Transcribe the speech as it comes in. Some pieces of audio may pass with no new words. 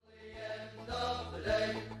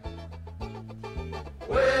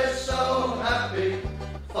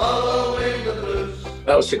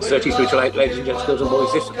That was 6:30 through to 8, ladies and gents, girls and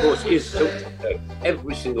boys. This, of course, is Tilt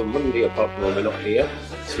every single Monday, apart from when we're not here,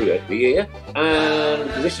 throughout the year. And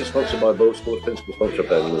this is sponsored by Boyle Sports, principal sponsor of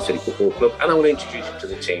Birmingham City Football Club. And I want to introduce you to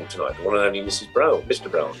the team tonight. The one and only Mrs. Brown,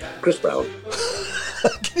 Mr. Brown, Chris Brown.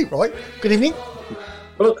 Get it right. Good evening.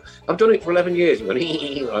 Well, look, I've done it for 11 years.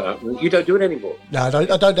 You don't do it anymore. No, I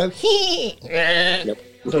don't know. Nope.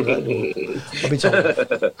 I've been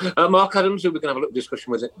told. Mark Adams, who we're going to have a little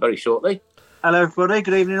discussion with very shortly. Hello, everybody.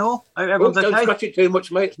 Good evening, all. Hope everyone's Don't okay. scratch it too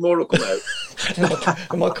much, mate. More will come out.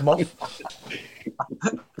 It might come off.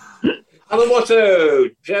 Alan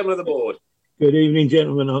Watto, chairman of the board. Good evening,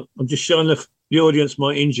 gentlemen. I'm just showing the audience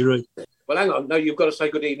my injury. Well, hang on. No, you've got to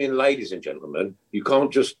say good evening, ladies and gentlemen. You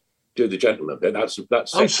can't just do the gentleman bit. That's.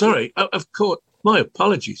 I'm sorry. Of course. My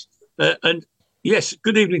apologies. And yes,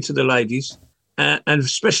 good evening to the ladies. And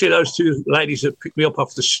especially those two ladies that picked me up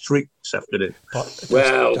off the street this afternoon.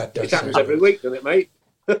 Well, it happens every week, doesn't it, mate?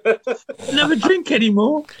 I never drink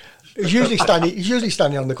anymore. He's usually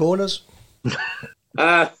standing on the corners.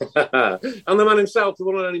 And the man himself, the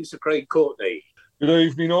one and only Mr. Craig Courtney. Good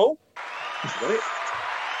evening, all. Right?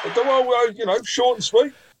 Short and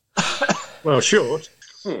sweet. Well, short.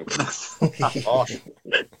 Harsh.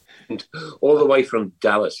 All the way from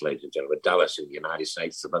Dallas, ladies and gentlemen. Dallas in the United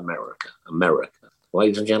States of America.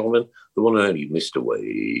 Ladies and gentlemen, the one and only Mr.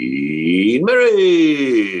 Wayne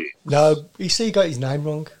Merry. No, you see, he got his name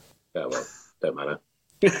wrong. Oh, well, don't matter.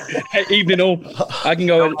 Hey, evening all. I can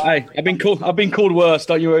go. Hey, I've been called worse.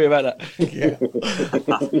 Don't you worry about that. Yeah.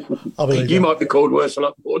 I believe You that. might be called worse a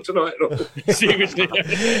lot more tonight. Seriously.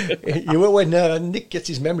 You will when Nick gets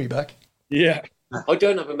his memory back. Yeah. I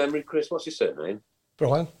don't have a memory, Chris. What's his surname?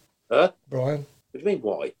 Brian. Huh? Brian. What do you mean,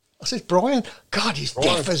 why? I said Brian. God, he's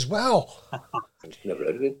deaf as well. Never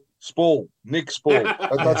heard of him. Spall. Nick Spall.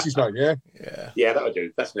 That's his name, yeah? Yeah. Yeah, that'll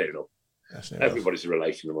do. That's near enough. That's near enough. Everybody's a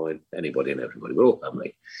relation of mine. Anybody and everybody. We're all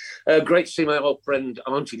family. Great to see my old friend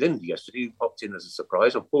Auntie Linda yesterday, who popped in as a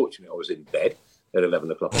surprise. Unfortunately, I was in bed at 11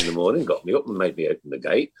 o'clock in the morning, got me up and made me open the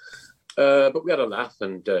gate. But we had a laugh,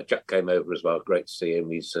 and Jack came over as well. Great to see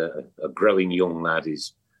him. He's a growing young lad.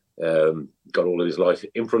 He's got all of his life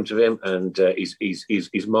in front of him, and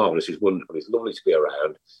he's marvellous. He's wonderful. He's lovely to be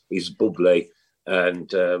around. He's bubbly,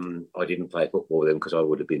 and I didn't play football with him because I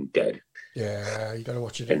would have been dead. Yeah, you got to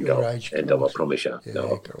watch it at your age. End of, I promise you. Yeah,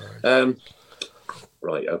 No. go right.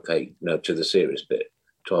 Right, okay. Now to the serious bit.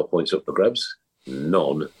 12 points up for grabs.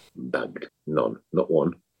 None bagged. None. Not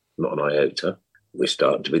one. Not an iota. We're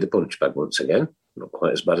starting to be the punch bag once again. Not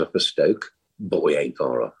quite as bad as for Stoke, but we ain't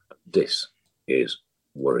far off. This is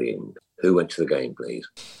worrying. Who went to the game, please?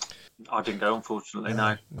 I didn't go, unfortunately,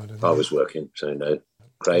 no. I was working, so no.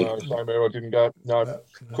 Craig? No, same here. I didn't go. No.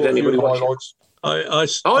 Did anybody watch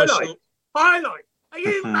highlights. Highlight! Are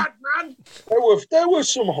you mad, man? There were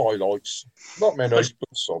some highlights. Not many, but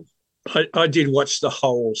some. I did watch the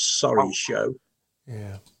whole Sorry show.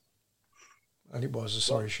 Yeah. And it was a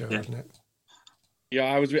sorry show, wasn't it?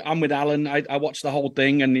 Yeah, I'm with Alan. I watched the whole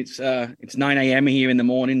thing, and it's 9 a.m. here in the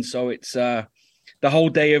morning, so it's the whole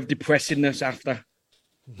day of depressingness after.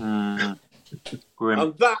 Grim.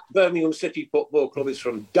 And that Birmingham City Football Club is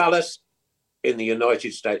from Dallas in the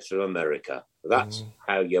United States of America. That's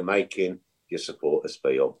how you're making your supporters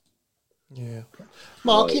feel. Yeah.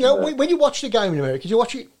 Mark, Right, when you watch the game in America, do you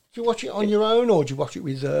watch it on your own, or do you watch it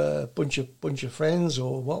with a bunch of friends,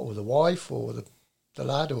 or what, or the wife, or the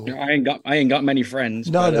lad, or I ain't got many friends.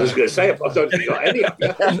 No, I was going to say, I don't think you got any of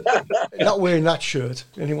you. not wearing that shirt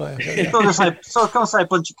anyway. I was going to say a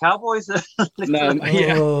bunch of cowboys. No,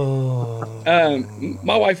 yeah. Oh.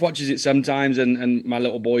 My wife watches it sometimes, and my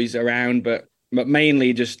little boy's around, but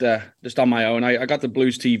mainly just on my own. I got the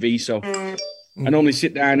Blues TV, so I normally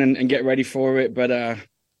sit down and get ready for it. But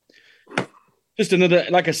just another,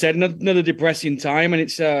 like I said, another depressing time, and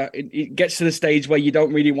it gets to the stage where you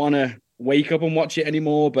don't really want to wake up and watch it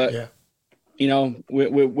anymore. But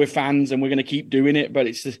we're fans, and we're going to keep doing it. But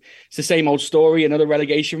it's the same old story. Another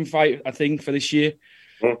relegation fight, I think, for this year.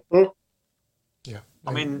 Yeah.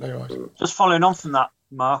 I mean, just following on from that,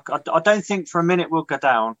 Mark, I don't think for a minute we'll go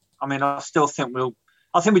down. I mean, I still think we're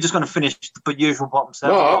just going to finish the usual bottom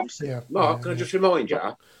seven. Mark, can I just remind you?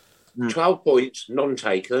 12 points, none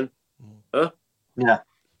taken. Huh? Yeah.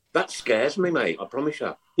 That scares me, mate. I promise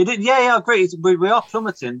you. I agree. We are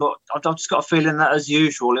plummeting, but I've just got a feeling that, as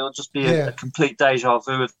usual, it'll just be a complete deja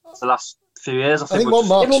vu of the last few years. I think what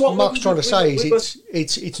Mark's trying to say is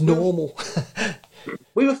it's normal.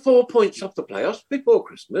 We were 4 points off the playoffs before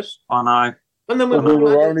Christmas. I know. And then we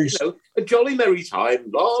were only a jolly merry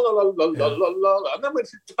time, la la la la la la la, and then we're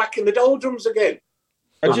back in the doldrums again.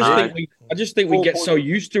 I just think we get so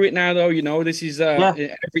used to it now, though. You know, this is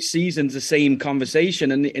every season's the same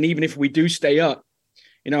conversation, and even if we do stay up,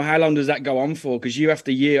 you know, how long does that go on for? Because year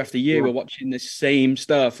after year after year, we're watching this same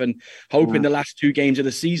stuff and hoping the last 2 games of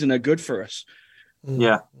the season are good for us.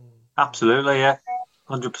 Yeah, absolutely. Yeah,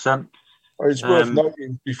 100%. It's worth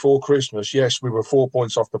noting before Christmas, yes, we were 4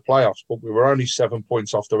 points off the playoffs, but we were only 7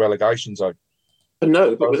 points off the relegation zone.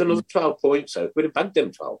 No, but with another 12 points, so if we'd have bagged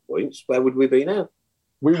them 12 points, where would we be now?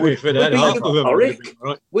 We would be euphoric.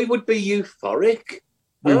 Right. We would be euphoric.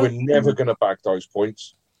 We were never going to bag those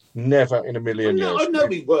points. Never in a million years. I know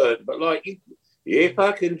we weren't, but like, if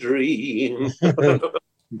I can dream.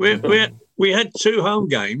 we had 2 home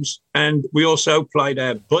games, and we also played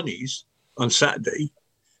our bunnies on Saturday,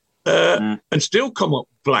 and still come up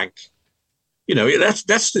blank. You know,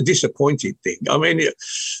 that's the disappointing thing. I mean,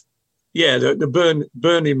 the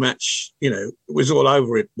Burnley match, you know, was all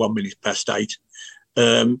over at 1 minute past 8.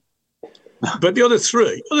 But the other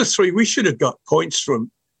three, we should have got points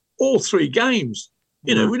from all 3 games.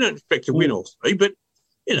 You know, we don't expect to win all 3, but,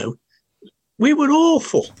 you know, we were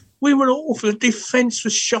awful. The defence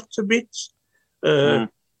was shot to bits.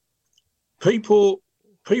 People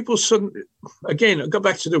suddenly, again, I go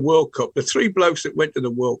back to the World Cup. The 3 blokes that went to the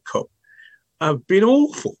World Cup have been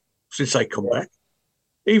awful since they come back.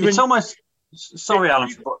 It's almost, sorry, Alan.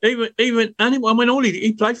 Even I mean,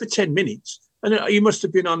 he played for 10 minutes, and he must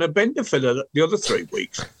have been on a bender for the other 3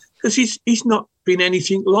 weeks, because he's not been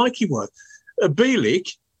anything like he was.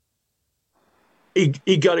 Bielik,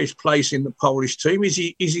 he got his place in the Polish team. Is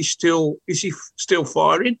he still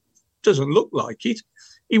firing? Doesn't look like it.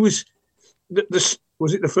 He was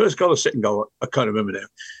was it the first goal or second goal? I can't remember now.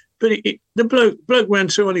 But the bloke ran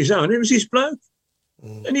through on his own. It was his bloke,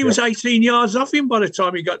 and he was 18 yards off him by the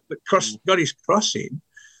time he got his cross in.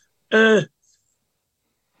 It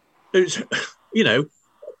was, you know,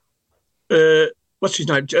 what's his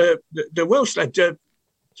name? The Welsh lad.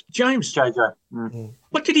 James. JJ.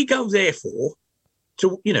 What did he go there for?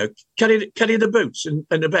 To, you know, carry the boots and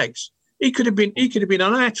the bags. He could have been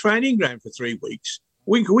on our training ground for 3 weeks.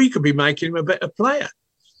 We could be making him a better player.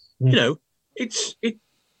 You know,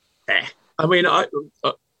 I mean,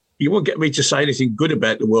 you won't get me to say anything good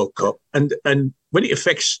about the World Cup, and when it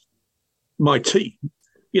affects my team,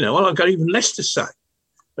 you know, I've got even less to say.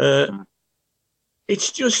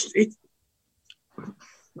 It's just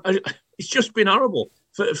been horrible.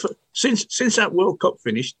 Since that World Cup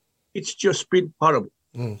finished, it's just been horrible.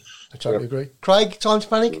 I totally agree. Craig, time to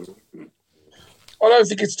panic? I don't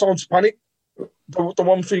think it's time to panic. The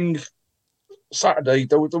one thing, Saturday,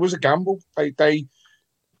 there was a gamble. They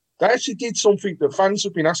actually did something that fans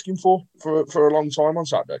have been asking for a long time on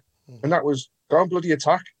Saturday, and that was go and bloody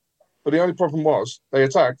attack. But the only problem was they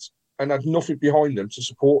attacked and had nothing behind them to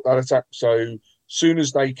support that attack. So soon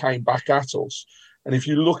as they came back at us, and if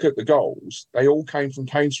you look at the goals, they all came from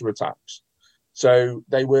counter-attacks. So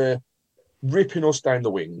they were ripping us down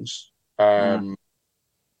the wings. And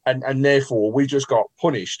therefore, we just got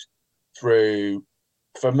punished through,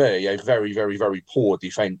 for me, a very, very, very poor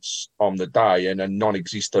defence on the day and a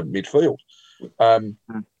non-existent midfield.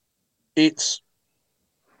 It's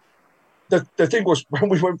the thing was, when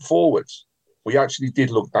we went forwards, we actually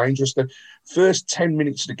did look dangerous. The first 10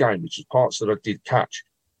 minutes of the game, which is parts that I did catch,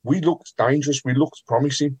 we looked dangerous. We looked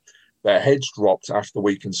promising. Their heads dropped after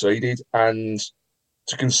we conceded, and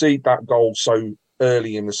to concede that goal so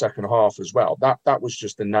early in the second half as well, that was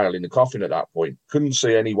just a nail in the coffin at that point. Couldn't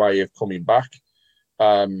see any way of coming back.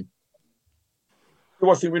 Do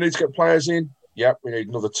I think we need to get players in? Yeah, we need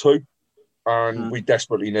another 2, and we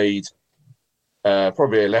desperately need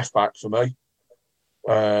probably a left back for me,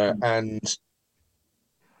 and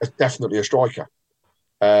definitely a striker.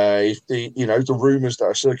 If the rumours that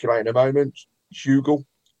are circulating at the moment, Hugo,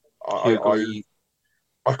 I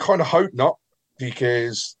kind of hope not,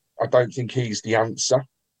 because I don't think he's the answer.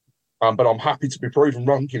 But I'm happy to be proven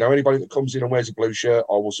wrong. You know, anybody that comes in and wears a blue shirt,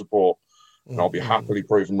 I will support, and I'll be happily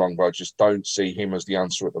proven wrong. But I just don't see him as the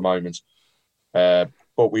answer at the moment.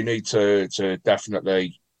 But we need to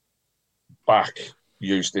definitely back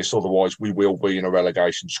Eustace, otherwise we will be in a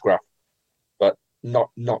relegation scrap. But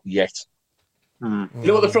not yet. You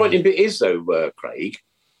know what the frightening bit is, though, Craig?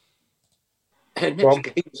 Our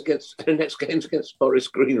next game's against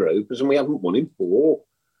Forest Green Rovers, and we haven't won in 4.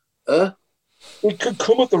 It could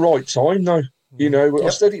come at the right time, though. You know, I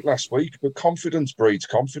said it last week, but confidence breeds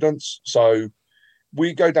confidence. So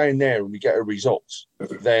we go down there and we get a result,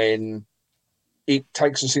 then it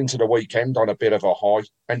takes us into the weekend on a bit of a high.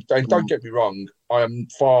 And don't get me wrong, I am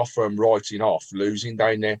far from writing off losing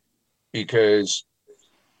down there, because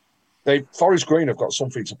Forest Green have got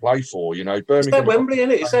something to play for, you know. Birmingham. It's their Wembley,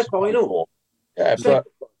 isn't it? It's their final. Yeah, but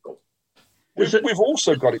we've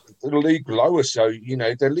also got it the league lower, so you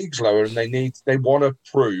know their league's lower, and they want to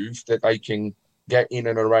prove that they can get in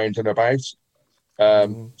and around and about.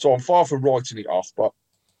 So I'm far from writing it off, but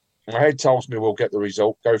my head tells me we'll get the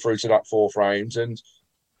result, go through to that 4th round, and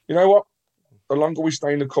you know what? The longer we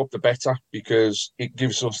stay in the cup, the better, because it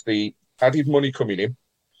gives us the added money coming in,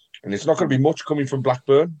 and it's not going to be much coming from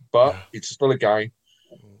Blackburn, but it's still a game.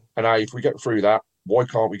 And if we get through that, why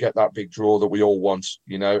can't we get that big draw that we all want?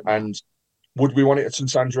 You know, and would we want it at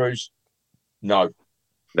St Andrews? No.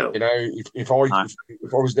 You know, if I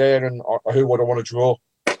was there and who would I want to draw?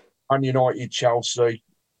 Man United, Chelsea,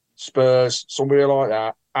 Spurs, somebody like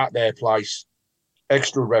that at their place,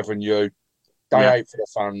 extra revenue, day out for the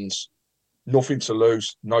fans, nothing to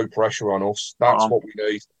lose, no pressure on us. That's what we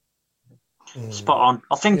need. Spot on.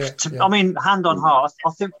 I think. I mean, hand on heart.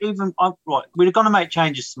 I think we're going to make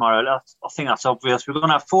changes tomorrow. I think that's obvious. We're going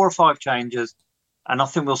to have 4 or 5 changes, and I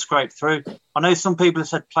think we'll scrape through. I know some people have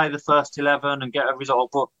said play the first 11 and get a result,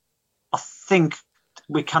 but I think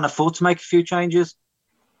we can afford to make a few changes.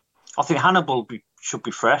 I think Hannibal should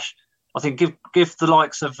be fresh. I think give the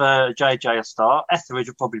likes of JJ a start. Etheridge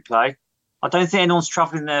will probably play. I don't think anyone's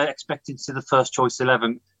travelling there expecting to see the first choice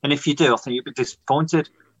 11. And if you do, I think you'll be disappointed.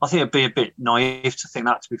 I think it'd be a bit naive to think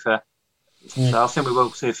that, to be fair. So I think we will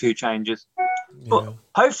see a few changes. But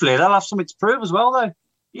hopefully they'll have something to prove as well, though.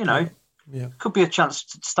 You know, could be a chance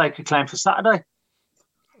to stake a claim for Saturday.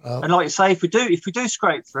 And like you say, if we do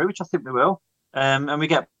scrape through, which I think we will, and we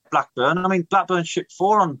get Blackburn. I mean, Blackburn shipped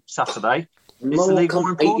 4 on Saturday. Mark,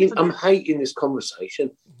 I'm hating this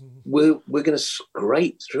conversation. We're going to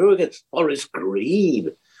scrape through against Forest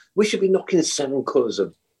Green. We should be knocking 7 colours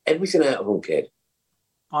of everything out of them, kid.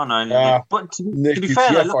 I know, but to be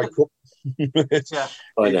fair, I know,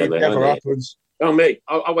 it never happens. Oh, me.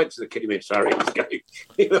 I went to the Kitty Miss Harriers game.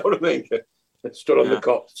 You know what I mean? Stood on the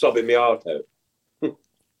cop, sobbing my heart out.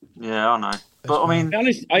 Yeah, I know. But I mean,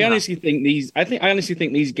 I honestly think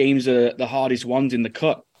these games are the hardest ones in the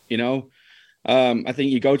cut. You know, I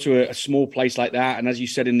think you go to a small place like that, and as you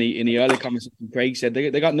said in the earlier conversation, Craig said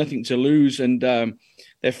they got nothing to lose, and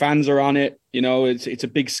their fans are on it. You know, it's a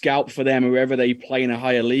big scalp for them wherever they play in a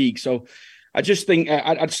higher league. So I just think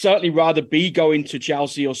I'd certainly rather be going to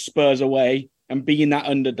Chelsea or Spurs away and being that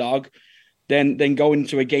underdog than going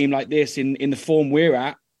to a game like this in the form we're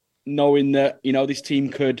at, knowing that, you know, this team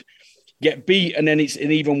could get beat, and then it's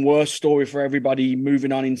an even worse story for everybody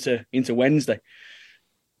moving on into Wednesday.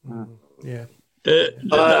 Yeah.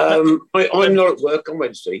 I'm not at work on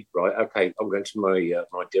Wednesday, right? Okay, I'm going to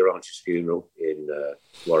my dear auntie's funeral in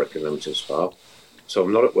Warwick and Leamington Spa, so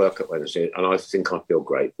I'm not at work at Wednesday, and I think I feel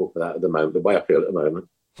grateful for that at the moment. The way I feel at the moment.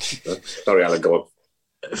 Sorry, Alan, go on.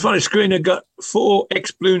 Forest Green have got 4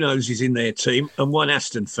 ex-Blue Noses in their team and 1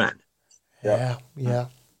 Aston fan. Yeah.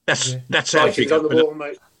 That's how writing's on the wall,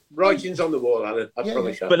 mate. Writing's on the wall, Alan. I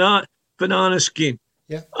promise you. Banana skin.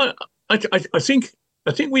 Yeah. I think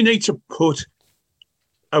we need to put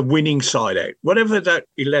a winning side out. Whatever that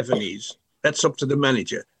 11 is, that's up to the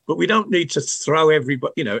manager. But we don't need to throw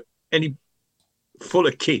everybody, you know, any full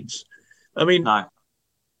of kids. I mean, no.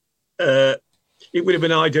 It would have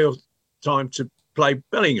been an ideal time to play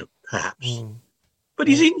Bellingham, perhaps. But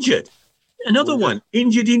he's injured. Another one,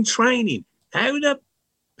 injured in training. How the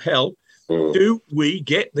hell do we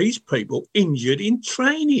get these people injured in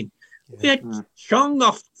training? We had Chong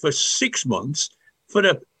off for 6 months for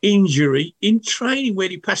an injury in training where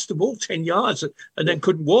he passed the ball 10 yards and then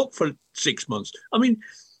couldn't walk for 6 months. I mean,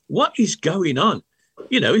 what is going on?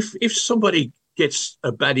 You know, if somebody gets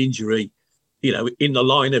a bad injury, you know, in the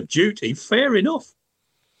line of duty, fair enough.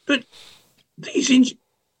 But these injuries,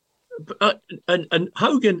 and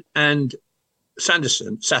Hogan and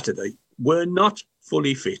Sanderson Saturday were not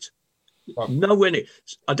fully fit. Nowhere near.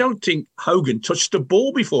 I don't think Hogan touched the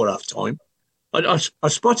ball before half time. I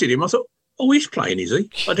spotted him. I thought, oh, he's playing, is he?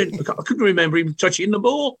 I couldn't remember him touching the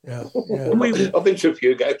ball. Yeah. I've been to a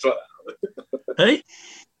few games like that. Hey?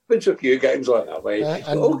 I've been to a few games like that, mate.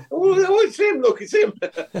 It's him, look, it's him.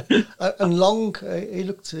 And Long, he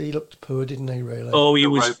looked poor, didn't he, really? Oh, he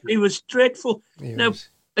was dreadful.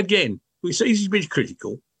 Again, we say he's been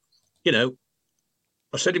critical. You know,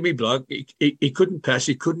 I said to me blog, he couldn't pass,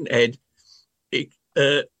 he couldn't head,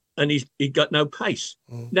 and he got no pace.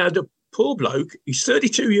 Now, the poor bloke, he's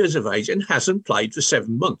 32 years of age and hasn't played for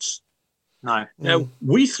 7 months. No. Now,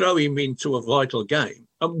 we throw him into a vital game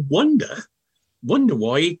and wonder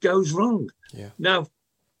why it goes wrong. Yeah. Now,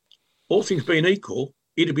 all things being equal,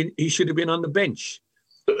 he should have been on the bench.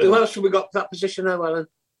 Who else have we got for that position now, Alan?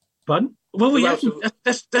 Pardon? Well, we haven't.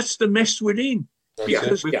 That's the mess we're in.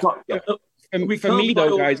 That's For me,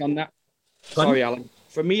 though, guys, on that. Sorry, Alan.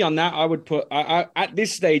 For me, on that, I would put at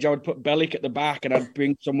this stage, I would put Bellick at the back, and I'd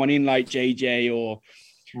bring someone in like JJ or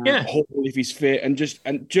Hall if he's fit, and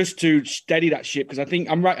just to steady that ship. Because I think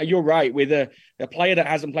I'm right. You're right with a player that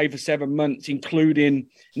hasn't played for 7 months, including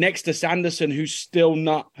next to Sanderson, who's still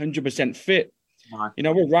not 100% fit. No. You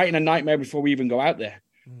know, we're writing a nightmare before we even go out there.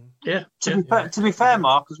 Yeah. To be fair,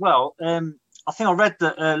 Mark, as well. I think I read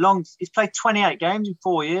that he's played 28 games in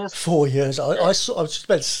 4 years. 4 years. I was just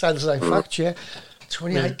about to say the same fact. Yeah,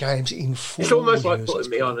 28 games in 4 years. It's almost like putting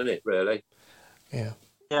me on, isn't it? Really? Yeah.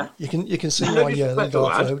 Yeah. You can see why. Yeah, they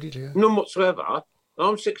got uploaded. Yeah. None whatsoever.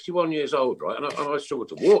 I'm 61 years old, right, and I struggle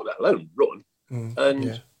to walk, let alone run.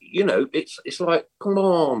 You know, it's like, come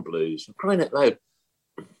on, Blues, I'm crying out loud.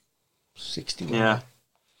 61. Yeah.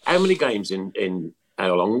 How many games in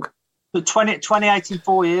how long? 28 in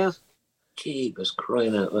 4 years. Jeebus,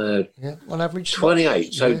 crying out loud. Yeah, on average.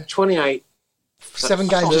 28. So 28. 7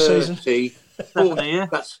 games a season. 40,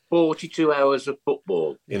 that's 42 hours of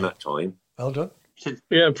football in that time. Well done.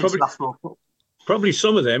 Yeah, probably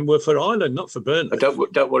some of them were for Ireland, not for Burnley.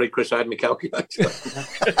 Don't worry, Chris, I had my calculator.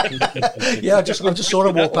 Yeah, I just saw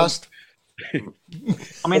it walk past.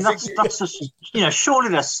 I mean, that's just, you know, surely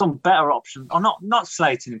there's some better options. I'm not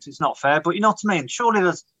slating it, it's not fair, but you know what I mean? Surely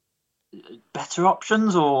there's better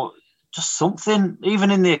options or just something,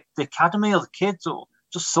 even in the academy or the kids or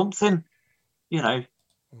just something, you know.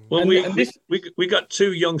 Well, we got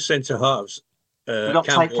 2 young centre halves. We got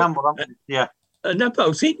Campbell, haven't we? Yeah. And they're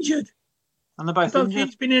both injured. And they're both injured.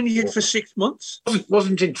 He's been injured for 6 months.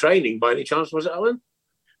 Wasn't in training by any chance, was it, Alan?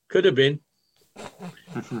 Could have been.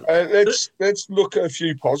 Let's look at a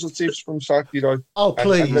few positives from Saturday, though. Oh,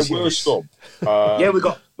 please. And there were some. Yeah, we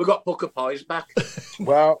got Booker Pies back.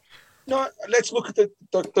 Well, no, let's look at the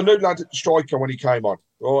new lad at the striker when he came on.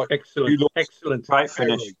 Right, Excellent. Great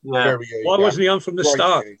finish. Why wasn't he on from the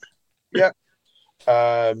start? Finish.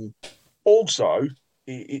 Yeah. Also,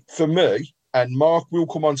 for me, and Mark will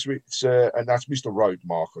come on to it, and that's Mr. Road,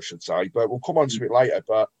 Mark, I should say, but we'll come on to it later.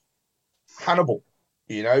 But Hannibal,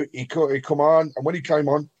 you know, he come on, and when he came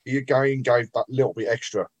on, he again gave that little bit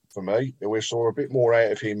extra for me. We saw a bit more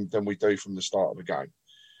out of him than we do from the start of the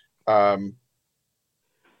game.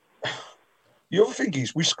 The other thing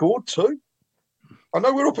is, we scored 2. I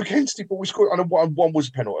know we're up against it, but we scored. And one was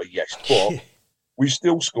a penalty, yes, but we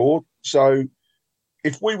still scored. So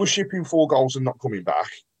if we were shipping 4 goals and not coming back,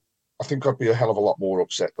 I think I'd be a hell of a lot more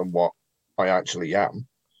upset than what I actually am.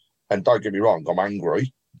 And don't get me wrong, I'm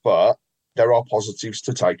angry, but there are positives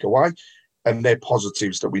to take away, and they're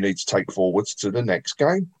positives that we need to take forwards to the next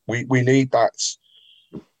game. We need that.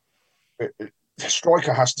 The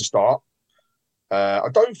striker has to start. I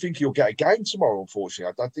don't think he'll get a game tomorrow,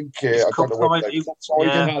 unfortunately. I think I don't know whether he's not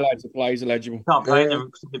allowed to play. He's eligible. Can't play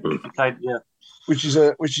which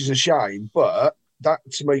is a shame, but that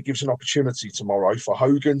to me gives an opportunity tomorrow for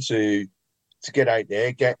Hogan to get out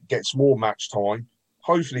there, get some more match time,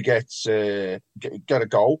 hopefully get a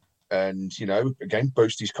goal, and you know, again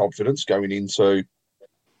boost his confidence going into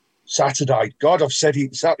Saturday. God, I've said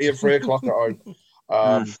it Saturday at 3 o'clock at home.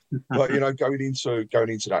 But you know, going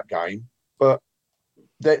into that game, but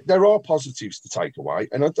there are positives to take away,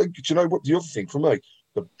 and I think, do you know what the other thing for me,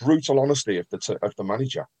 the brutal honesty of the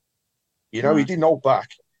manager. You know, he didn't hold back.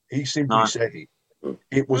 He simply said it.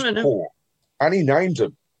 It was poor, and he named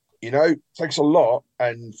them. You know, it takes a lot,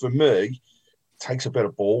 and for me, it takes a bit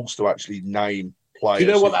of balls to actually name players. Do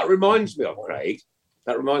you know what that reminds me of, Craig?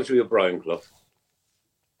 That reminds me of Brian Clough.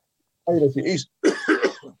 It is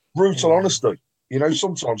brutal honesty. You know,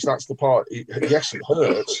 sometimes that's the part. Yes, it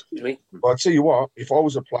hurts. But I tell you what, if I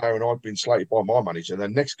was a player and I'd been slated by my manager,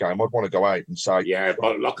 then next game I'd want to go out and say, "Yeah,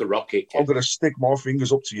 like a rocket. I'm going to stick my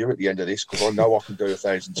fingers up to you at the end of this because I know I can do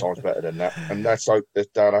 1,000 times better than that." And that's how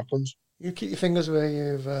that happens. You keep your fingers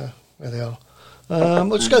where they are.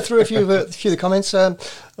 We'll just go through a few of the comments.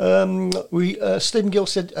 Stephen Gill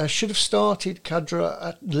said should have started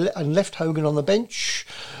Khadra and left Hogan on the bench.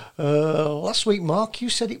 Last week, Mark, you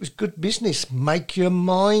said it was good business. Make your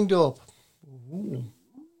mind up. Ooh.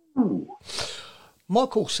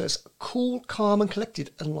 Michael says, cool, calm and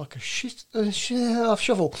collected and like a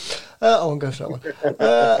shovel. I won't go for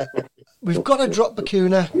that one. We've got to drop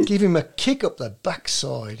Bacuna, give him a kick up the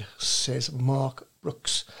backside, says Mark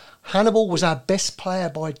Brooks. Hannibal was our best player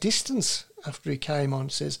by distance after he came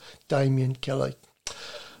on, says Damien Kelly.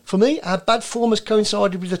 For me, our bad form has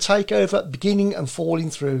coincided with the takeover beginning and falling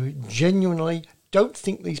through. Genuinely don't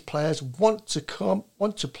think these players want to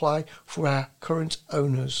play for our current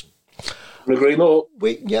owners. Agree more.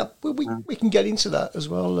 We can get into that as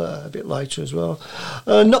well a bit later as well.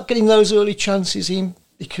 Not getting those early chances in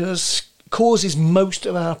because causes most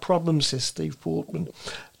of our problems, says Steve Portman.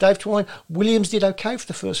 Dave Twine, Williams did okay for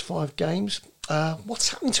the first 5 games. What's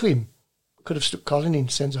happened to him? Could have stuck Colin in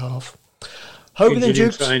centre half. Hogan and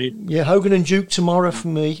Duke. Yeah, Hogan and Duke tomorrow for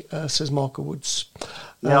me, says Michael Woods.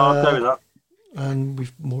 Yeah, I'll go with that. And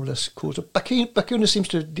we've more or less caught up. Bacuna seems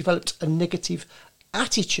to have developed a negative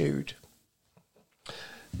attitude.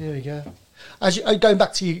 There we go. Going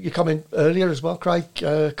back to your comment earlier as well, Craig,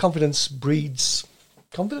 confidence breeds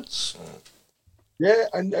confidence. Yeah,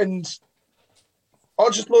 and I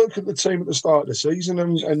just look at the team at the start of the season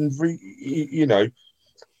and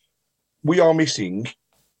we are missing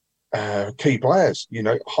key players.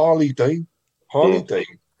 Harley Dean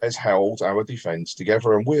has held our defence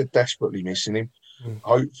together and we're desperately missing him.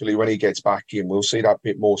 Hopefully when he gets back in, we'll see that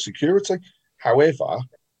bit more security. However,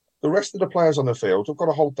 the rest of the players on the field have got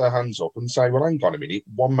to hold their hands up and say, well, hang on a minute,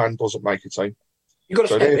 one man doesn't make a team. You've got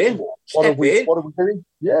to step in. What are we doing?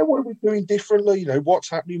 Yeah, what are we doing differently? What's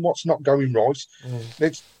happening? What's not going right?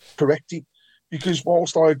 Let's correct it. Because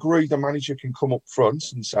whilst I agree the manager can come up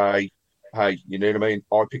front and say, hey, you know what I mean?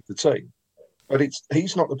 I picked the team. But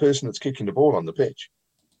he's not the person that's kicking the ball on the pitch.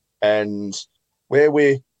 And where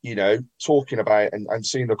we're, talking about and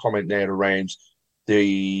seeing the comment there around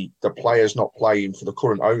the players not playing for the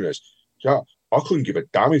current owners. Yeah, I couldn't give a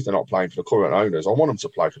damn if they're not playing for the current owners. I want them to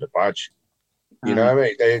play for the badge. You know what I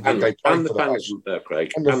mean? They play for the fans,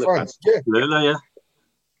 Craig. And the fans, yeah. Really, yeah.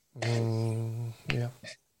 Yeah.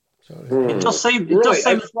 It does seem.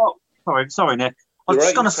 Sorry, Nick. I was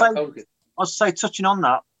just going to say, touching on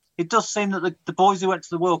that, it does seem that the boys who went to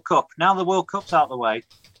the World Cup, now the World Cup's out of the way,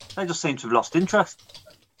 they just seem to have lost interest.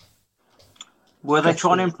 Were they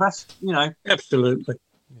trying to impress? Absolutely.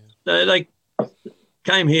 They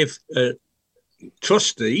came here.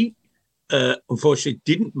 Trustee, unfortunately,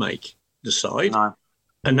 didn't make the side,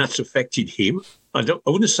 and that's affected him. I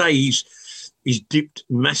wouldn't say he's dipped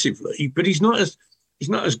massively, but he's not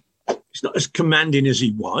as commanding as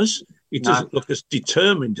he was. He doesn't look as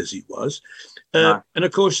determined as he was. And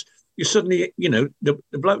of course, you suddenly, the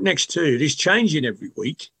bloke next to it is changing every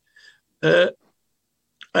week.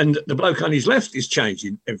 And the bloke on his left is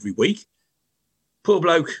changing every week. Poor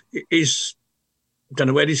bloke don't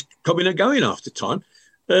know where he's coming and going after time.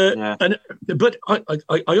 But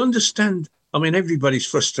I understand. I mean, everybody's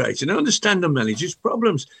frustrated. I understand the manager's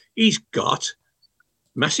problems. He's got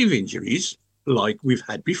massive injuries like we've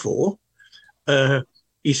had before.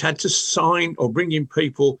 He's had to sign or bring in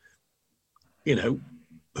people,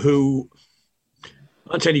 who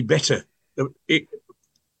aren't any better.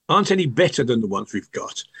 Aren't any better than the ones we've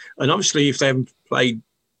got. And obviously, if they haven't played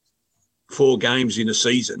 4 games in a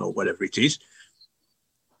season or whatever it is,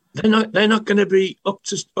 they're not going to be up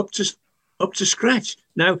to scratch.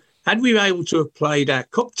 Now, had we been able to have played our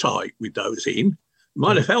cup tie with those in,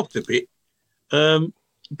 might have helped a bit,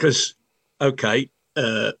 because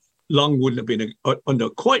Long wouldn't have been under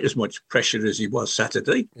quite as much pressure as he was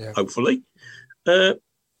Saturday, hopefully,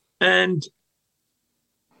 and.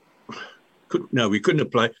 We couldn't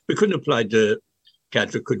have played. We couldn't have played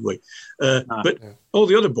Cadra, could we? All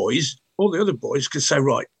the other boys could say,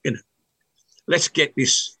 right, let's get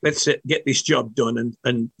this job done,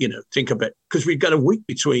 and think about, because we've got a week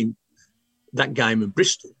between that game and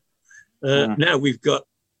Bristol. Now we've got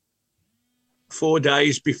 4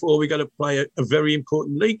 days before we got to play a very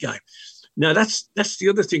important league game. Now that's the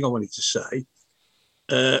other thing I wanted to say.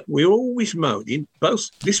 We're always moaning,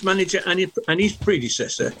 both this manager and his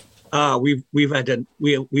predecessor. They've had an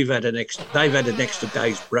extra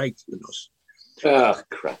day's break than us. Oh,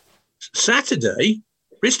 crap. Saturday,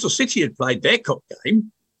 Bristol City had played their cup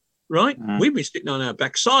game, right? We've been sitting on our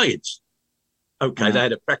backsides. Okay, they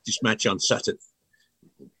had a practice match on Saturday.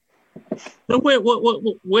 Now, where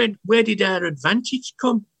did our advantage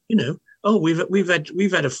come? We've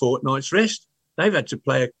had a fortnight's rest. They've had to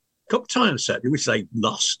play a cup tie on Saturday, which they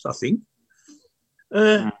lost, I think.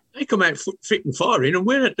 They come out fit and firing, and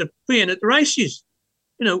we're at the races.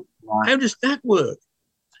 How does that work?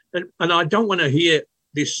 And I don't want to hear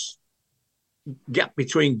this gap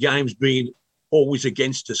between games being always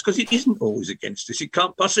against us, because it isn't always against us. It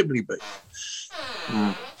can't possibly be.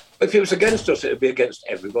 If it was against us, it would be against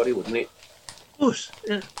everybody, wouldn't it? Of course,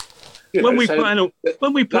 yeah. When we play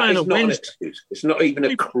on a Wednesday, it's not even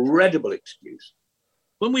a credible excuse.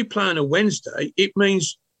 When we play on a Wednesday, it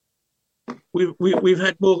means we've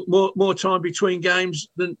had more time between games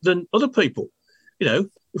than other people.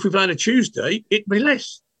 If we play on a Tuesday, it'd be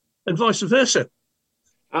less, and vice versa.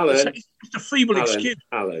 Alan, it's a feeble excuse.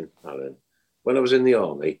 Alan, when I was in the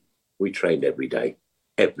army, We trained every day,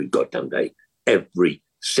 every goddamn day, every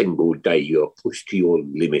single day. You're pushed to your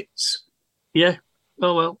limits. Yeah.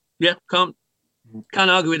 Oh well. Yeah. Can't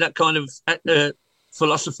argue with that kind of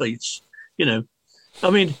philosophy. It's, I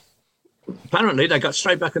mean, apparently they got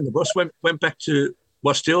straight back on the bus, went back to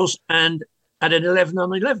West Hills and had an 11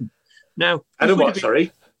 on 11. Now, and what?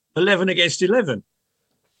 Sorry, 11 against 11.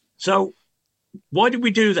 So why did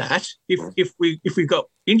we do that if we've got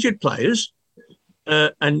injured players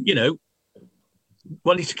and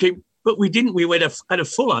wanted to keep? But we didn't. We had a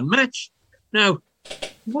full-on match. Now,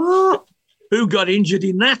 what? Who got injured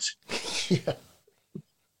in that? Yeah.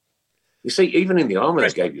 You see, even in the army, they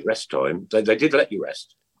gave you rest time. They did let you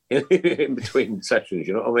rest in between sessions.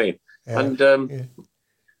 You know what I mean? Yeah. And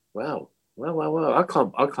wow. I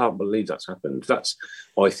can't believe that's happened. That's,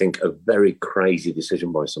 I think, a very crazy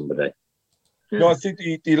decision by somebody. Yeah. No, I think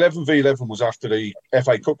the 11v11 was after the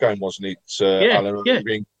FA Cup game, wasn't it? Alan,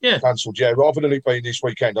 being cancelled. Yeah, rather than it being this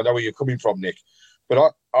weekend. I know where you're coming from, Nick.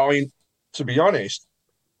 But I mean, to be honest,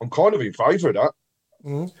 I'm kind of in favour of that.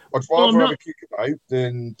 Mm. I'd rather have a kick out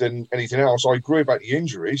than anything else. I agree about the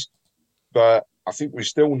injuries, but I think we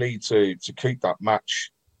still need to keep that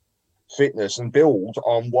match fitness and build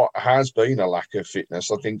on what has been a lack of fitness,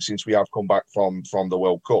 I think, since we have come back from the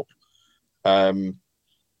World Cup. And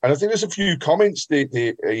I think there's a few comments that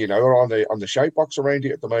are on the shout box around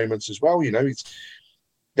it at the moment as well. It's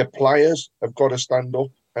the players have got to stand up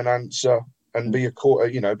and answer and be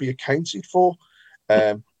accounted for.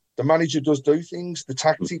 The manager does do things, the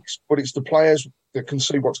tactics, but it's the players that can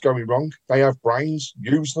see what's going wrong. They have brains,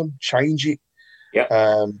 use them, change it.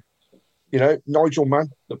 Yeah. Nigel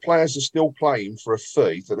Mann, the players are still playing for a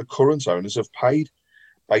fee that the current owners have paid.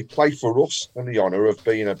 They play for us and the honour of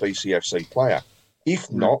being a BCFC player.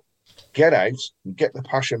 If not, get out and get the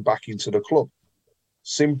passion back into the club.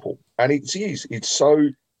 Simple. And it is. It's so,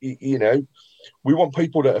 we want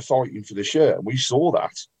people that are fighting for the shirt. And we saw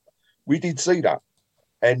that. We did see that.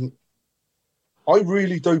 And I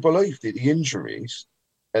really do believe that the injuries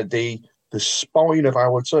and the spine of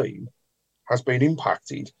our team has been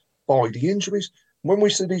impacted by the injuries. When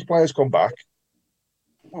we see these players come back,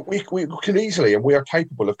 we can easily, and we are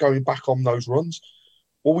capable of going back on those runs.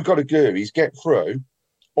 What we've got to do is get through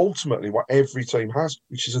ultimately what every team has,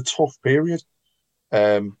 which is a tough period.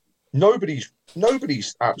 Nobody's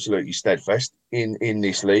absolutely steadfast in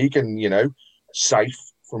this league and, safe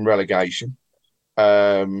from relegation.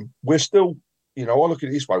 We're still, I look at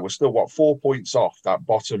it this way, we're still, 4 points off that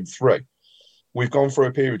bottom three. We've gone through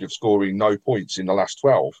a period of scoring no points in the last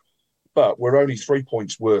 12, but we're only 3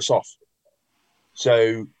 points worse off.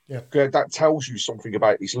 So that tells you something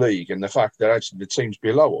about this league and the fact that actually the teams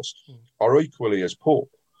below us are equally as poor.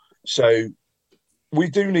 So we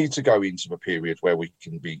do need to go into a period where we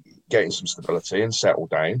can be getting some stability and settle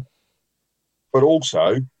down. But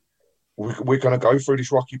also, we're going to go through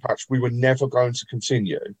this rocky patch. We were never going to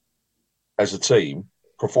continue as a team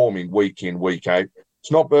performing week in, week out.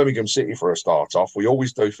 It's not Birmingham City for a start off. We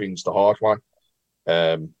always do things the hard way.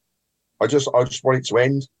 I just want it to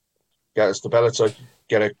end. Get a stability.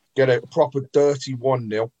 Get a proper dirty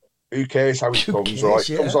 1-0. Who cares how it comes, right?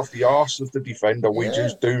 It comes off the arse of the defender. We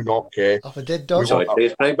just do not care. Off a dead dog.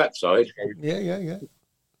 He's playing backside. Yeah.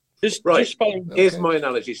 Here's my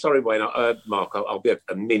analogy. Sorry, Wayne. Mark, I'll be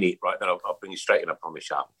a minute right now. I'll bring you straight in, I promise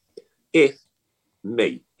you. If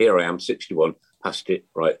me, here I am, 61, passed it,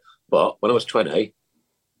 right? But when I was 20,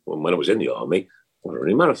 when I was in the army, I was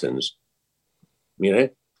running marathons.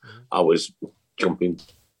 I was jumping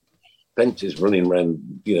fences, running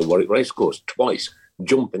around, Warwick Racecourse twice,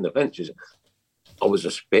 jumping the fences. I was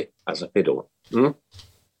as fit as a fiddle.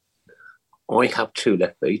 I have 2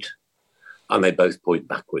 left feet, and they both point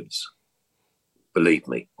backwards. Believe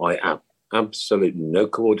me, I have absolutely no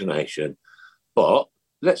coordination. But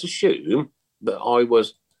let's assume that I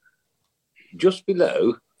was just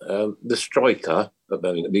below the striker at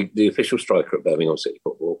Birmingham, the official striker at Birmingham City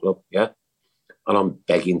Football Club, yeah? And I'm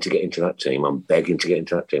begging to get into that team. And I'm begging to get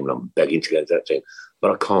into that team.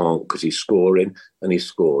 But I can't because he's scoring and he's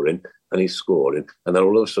scoring and he's scoring. And then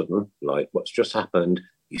all of a sudden, like what's just happened,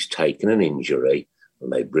 he's taken an injury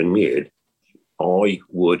and they bring me in. I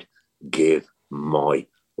would give my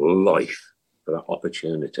life for that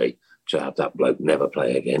opportunity to have that bloke never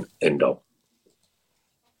play again. End of.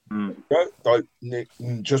 Nick,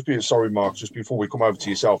 Mark, just before we come over to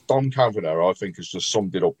yourself, Dom Kavanagh, I think, has just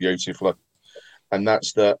summed it up beautifully. And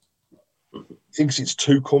that's that he thinks it's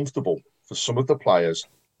too comfortable for some of the players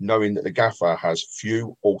knowing that the gaffer has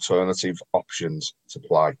few alternative options to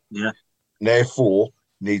play. Yeah. And therefore,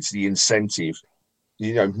 needs the incentive,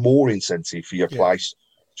 more incentive for your place.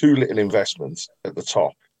 Too little investment at the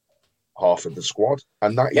top. half of the squad,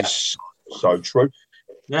 and that is so true.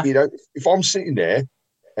 Yeah. You know, if I'm sitting there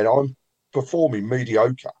and I'm performing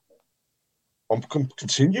mediocre, I'm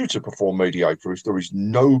continue to perform mediocre if there is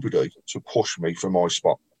nobody to push me for my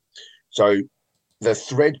spot. So the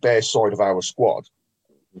threadbare side of our squad,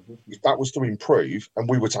 if that was to improve and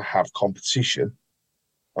we were to have competition,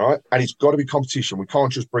 all right, and it's got to be competition. We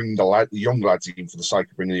can't just bring the young lads in for the sake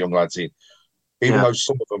of bringing the young lads in, even though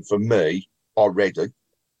some of them, for me, are ready.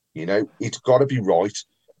 You know, it's got to be right.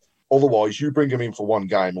 Otherwise, you bring them in for one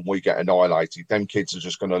game and we get annihilated. Them kids are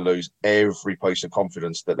just going to lose every piece of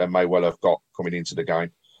confidence that they may well have got coming into the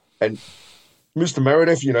game. And Mr.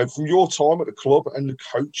 Meredith, you know, from your time at the club and the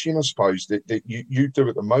coaching, I suppose, that you do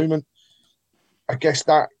at the moment, I guess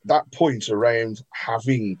that point around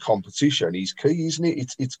having competition is key, isn't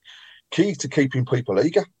it? It's key to keeping people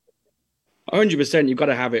eager. 100%. You've got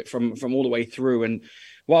to have it from all the way through. And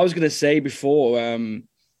what I was going to say before,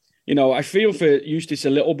 you know, I feel for Eustace a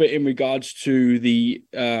little bit in regards to the,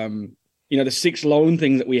 you know, the 6 loan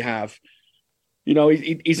thing that we have. You know,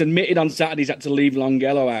 he's admitted on Saturday he's had to leave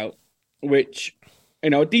Longello out, which, you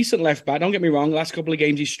know, a decent left back. Don't get me wrong. Last couple of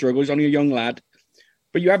games he struggled. He's only a young lad.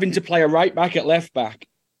 But you're having to play a right back at left back.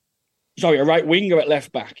 Sorry, a right winger at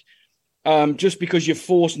left back. Just because you're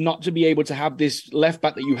forced not to be able to have this left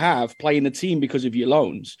back that you have playing the team because of your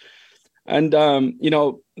loans. And, you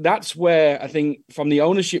know, that's where I think from the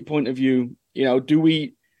ownership point of view, you know,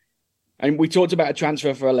 and we talked about a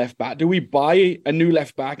transfer for a left back. Do we buy a new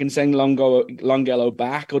left back and send Longello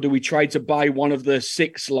back? Or do we try to buy one of the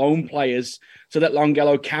 6 loan players so that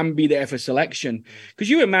Longello can be there for selection? Because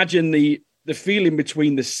you imagine the feeling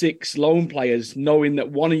between the 6 loan players, knowing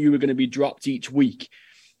that one of you are going to be dropped each week.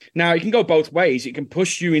 Now, it can go both ways. It can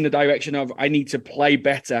push you in the direction of, I need to play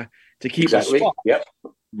better to keep a spot. Yep.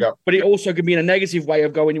 But it also can be in a negative way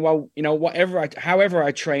of going, well, you know, however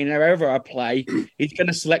I train, however I play, he's going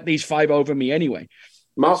to select these 5 over me anyway.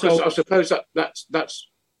 Marcus, I suppose that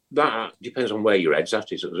depends on where your head's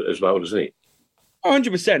at as well, doesn't it?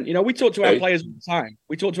 100%. You know, we talk to our players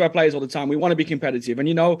all the time. We want to be competitive. And,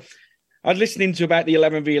 you know, I was listening to about the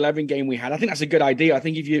 11v11 game we had. I think that's a good idea. I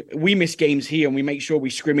think we miss games here and we make sure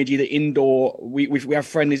we scrimmage either indoor, we have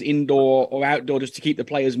friendlies indoor or outdoor just to keep the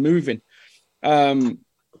players moving.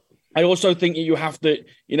 I also think you have to,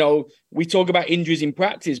 you know, we talk about injuries in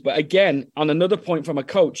practice, but again, on another point from a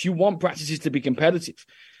coach, you want practices to be competitive.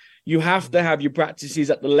 You have to have your practices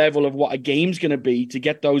at the level of what a game's going to be to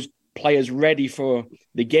get those players ready for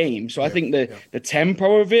the game. So I think the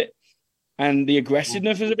tempo of it and the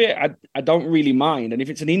aggressiveness of it, I don't really mind. And if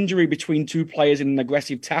it's an injury between 2 players in an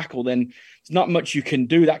aggressive tackle, then there's not much you can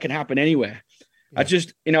do. That can happen anywhere. Yeah. I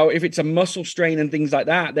just, you know, if it's a muscle strain and things like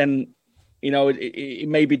that, then, you know, it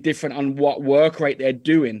may be different on what work rate they're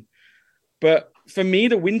doing. But for me,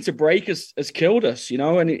 the winter break has killed us, you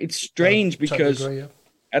know, and it's strange because totally agree,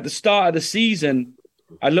 at the start of the season,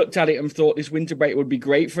 I looked at it and thought this winter break would be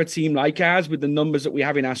great for a team like ours with the numbers that we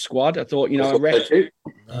have in our squad. I thought, you know,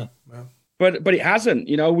 but it hasn't.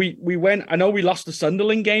 You know, we went. I know we lost the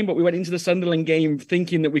Sunderland game, but we went into the Sunderland game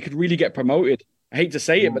thinking that we could really get promoted. I hate to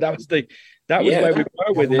say it, but that was where we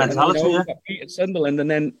were with it. And, you know, we got beat at Sunderland,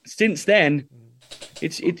 and then since then,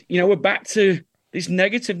 it's you know, we're back to this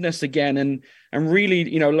negativeness again, and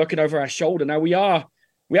really, you know, looking over our shoulder. Now we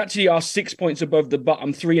actually are 6 points above the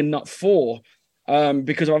bottom 3 and not 4.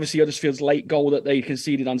 Because obviously Huddersfield's late goal that they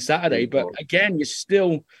conceded on Saturday. But again, you're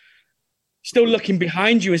still looking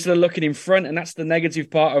behind you instead of looking in front. And that's the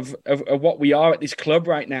negative part of what we are at this club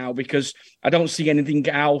right now, because I don't see anything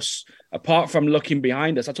else apart from looking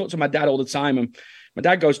behind us. I talk to my dad all the time, and my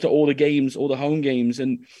dad goes to all the games, all the home games.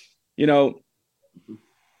 And, you know,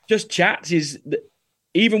 just chats is that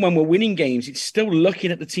even when we're winning games, it's still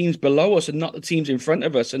looking at the teams below us and not the teams in front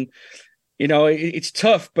of us. And, you know, it's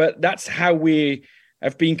tough, but that's how we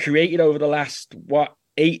have been created over the last,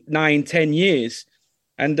 8, 9, 10 years.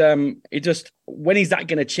 And it just, when is that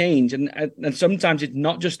going to change? And sometimes it's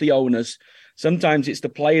not just the owners. Sometimes it's the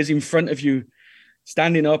players in front of you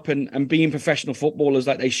standing up and being professional footballers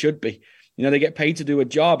like they should be. You know, they get paid to do a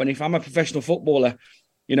job. And if I'm a professional footballer,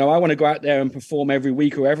 you know, I want to go out there and perform every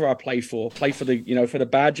week, whoever I play for the, you know, for the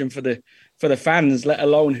badge and for the fans, let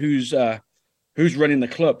alone who's running the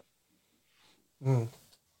club.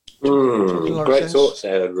 Great thoughts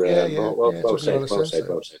there. Well said.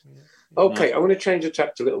 Okay, I want to change the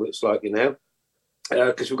tact a little bit slightly now,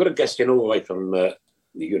 because we've got a guest in all the way from the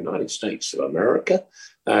United States of America.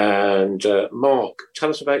 And Mark, tell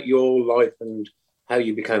us about your life and how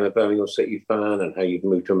you became a Birmingham City fan and how you've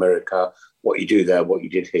moved to America, what you do there, what you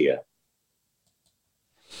did here.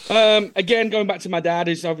 Again, going back to my dad,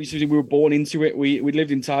 is obviously we were born into it. We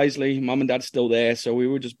lived in Tyseley. Mum and dad's still there, so we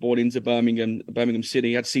were just born into Birmingham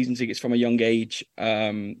City. Had season tickets from a young age.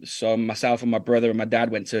 So myself and my brother and my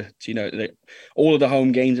dad went to all of the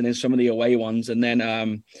home games and then some of the away ones. And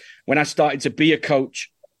then when I started to be a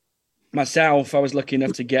coach myself, I was lucky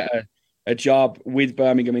enough to get a job with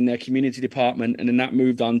Birmingham in their community department, and then that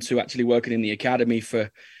moved on to actually working in the academy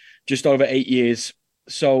for just over 8 years.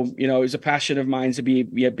 So, it was a passion of mine to be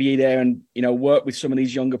there and, work with some of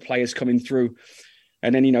these younger players coming through.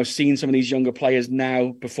 And then, seeing some of these younger players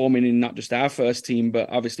now performing in not just our first team,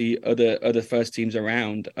 but obviously other first teams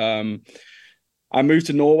around. I moved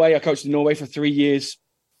to Norway. I coached in Norway for 3 years.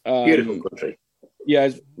 Beautiful country. Yeah,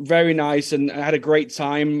 it's very nice. And I had a great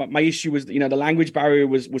time. My issue was, the language barrier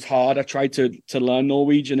was hard. I tried to learn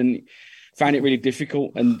Norwegian and found it really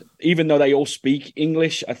difficult. And even though they all speak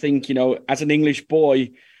English, I think, as an English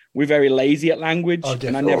boy, we're very lazy at language.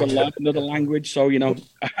 And I never learned another language. So,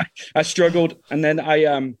 I struggled. And then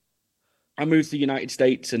I moved to the United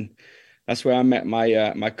States, and that's where I met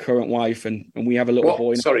my current wife. And we have a little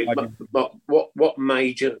boy. Sorry, what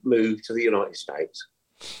made you move to the United States?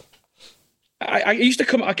 I used to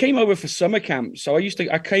come. I came over for summer camp. So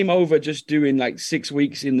I came over just doing like 6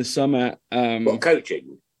 weeks in the summer.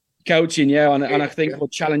 Coaching, yeah, on a thing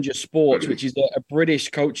called Challenger Sports, which is a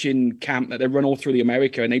British coaching camp that they run all through the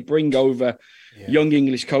America, and they bring over young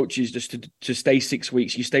English coaches just to stay 6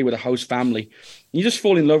 weeks. You stay with a host family. You just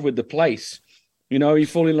fall in love with the place. You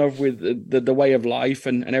fall in love with the way of life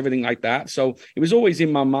and everything like that. So it was always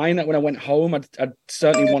in my mind that when I went home, I'd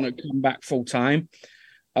certainly want to come back full time.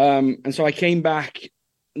 And so I came back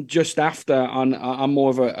just after on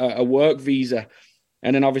more of a work visa.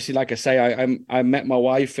 And then obviously, like I say, I met my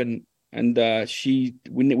wife and we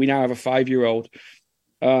now have a 5-year-old.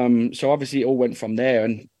 So obviously it all went from there.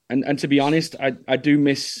 And to be honest, I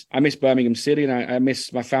miss Birmingham City, and I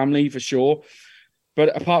miss my family for sure.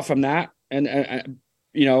 But apart from that, and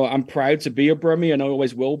I'm proud to be a Brummie, and I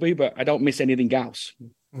always will be, but I don't miss anything else.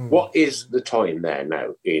 What is the time there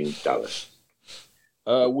now in Dallas?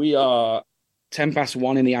 We are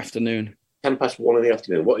 1:10 in the afternoon. 1:10 in the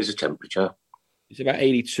afternoon. What is the temperature? It's about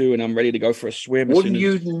 82, and I'm ready to go for a swim. Wouldn't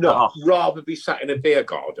you not rather be sat in a beer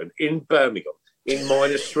garden in Birmingham in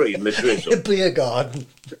 -3 in the drizzle? A beer garden.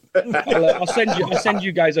 I'll send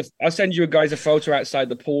you guys a photo outside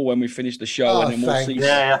the pool when we finish the show, and then we'll see.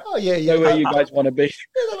 Yeah. Oh yeah. Where you guys want to be.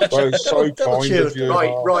 Well, so kind of you.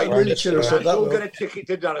 Right. Really cheer us up. We're going to ticket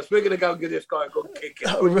to Dallas. We're going to go and get this guy and go kick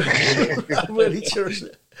it. Really cheer us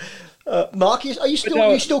up. Mark, are you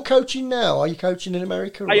still coaching now? Are you coaching in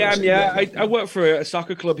America? I am, yeah. I work for a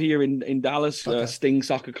soccer club here in Dallas, Sting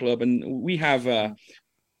Soccer Club, and we have,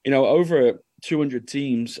 over 200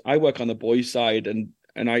 teams. I work on the boys' side, and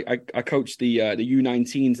I coach the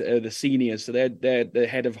U19s, the seniors, so they're the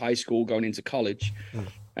head of high school going into college,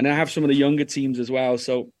 and I have some of the younger teams as well.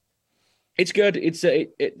 So it's good.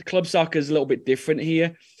 Club soccer is a little bit different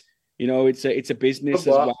here. It's a business as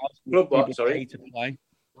well. Club what? Sorry. To play.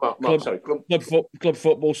 Club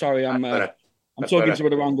football. Sorry, I'm talking to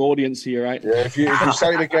the wrong audience here, right? Yeah, if you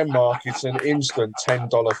say it again, Mark, it's an instant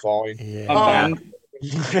 $10 fine. Yeah.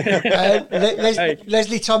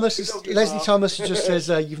 Leslie Thomas just says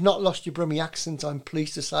you've not lost your Brummie accent. I'm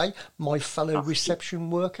pleased to say, my fellow reception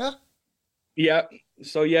worker. Yeah.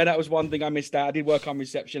 So that was one thing I missed out. I did work on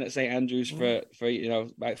reception at St Andrews for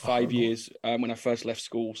about 5 years when I first left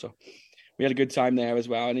school. So we had a good time there as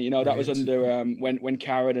well. And that was under when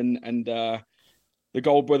Karen and the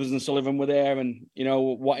Gold Brothers and Sullivan were there, and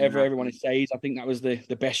whatever everyone says, I think that was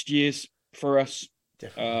the best years for us.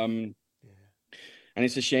 Definitely. And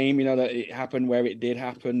it's a shame, that it happened where it did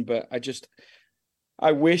happen. But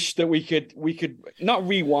I wish that we could not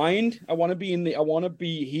rewind. I want to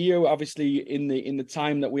be here, obviously in the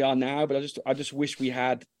time that we are now. But I just wish we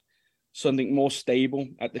had something more stable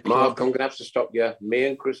at the club. Mark, I'm going to have to stop you. Me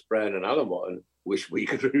and Chris Brown and Alan Watton wish we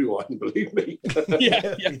could rewind, believe me.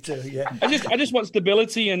 Yeah. Me too, yeah. I just want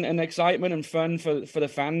stability and excitement and fun for the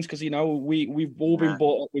fans, because we've all been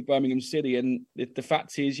brought up with Birmingham City, and the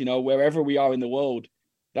fact is, wherever we are in the world,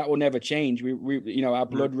 that will never change. We our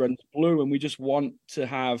blood runs blue, and we just want to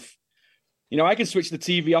have. I can switch the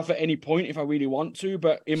TV off at any point if I really want to,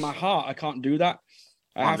 but in my heart, I can't do that.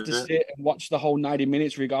 I have to sit and watch the whole 90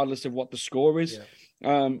 minutes, regardless of what the score is.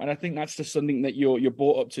 Yeah. And I think that's just something that you're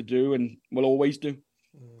brought up to do, and will always do.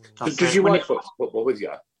 Does your wife football with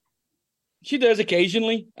you? She does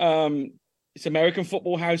occasionally. It's American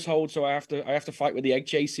football household, so I have to fight with the egg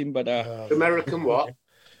chasing. But American what?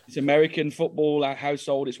 It's American football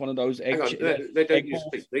household. It's one of those egg. They don't use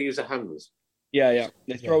feet. They use their hands. Yeah.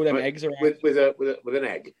 They throw them eggs around with an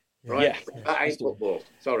egg. right? Yeah. That ain't football.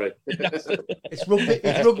 Sorry. It's rugby.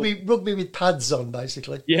 It's rugby with pads on,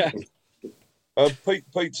 basically. Yeah. Pete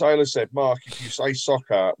Taylor said, Mark, if you say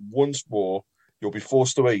soccer once more, you'll be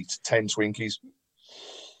forced to eat 10 Twinkies.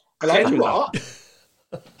 Ten what?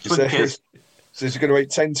 He says you're going to eat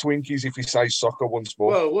 10 Twinkies if you say soccer once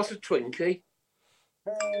more. Well, what's a Twinkie?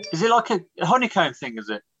 Is it like a honeycomb thing, is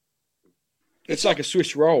it? It's like a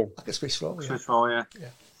Swiss roll. Like a Swiss roll. Yeah. Swiss roll, yeah.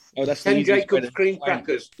 Oh, that's the 10 easiest way Jacobs to cream explain.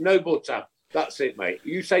 crackers, no butter. That's it, mate.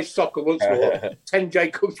 You say soccer once more. 10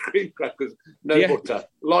 Jacobs cream crackers, no Yeah. butter.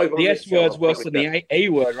 Live on The this S show, word's I worse promise than you. the A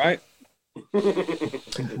word, right?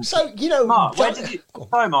 So, you know, Mark, John-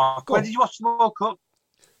 Mark, Go where on. did you watch the World Cup?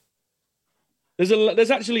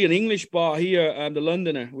 There's actually an English bar here, the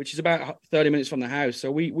Londoner, which is about 30 minutes from the house.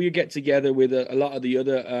 So we get together with a lot of the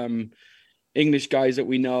other English guys that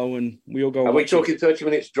we know, and we all go. Are we watch it. talking 30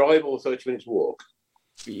 minutes drive or 30 minutes walk?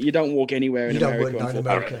 You don't walk anywhere in you don't America. work in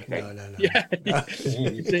unfortunately. America. No.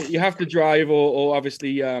 Yeah, you have to drive or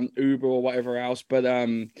obviously Uber or whatever else. But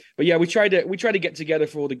yeah, we try to get together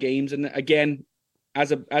for all the games, and again,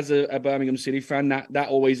 as a Birmingham City fan, that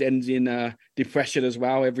always ends in depression as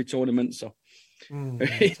well every tournament. So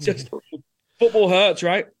it's just football hurts,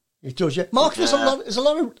 right? It does, yeah. Mark, there's a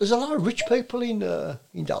lot of rich people in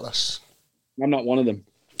Dallas. I'm not one of them.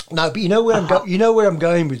 No, but you know where I'm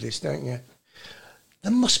going with this, don't you?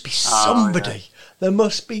 There must be somebody. yeah. There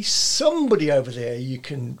must be somebody over there you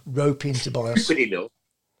can rope into by us. Pretty low.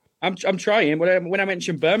 I'm trying. When I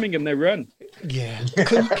mention Birmingham, they run. Yeah.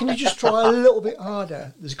 Can you just try a little bit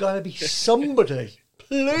harder? There's got to be somebody,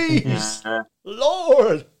 please, Yeah.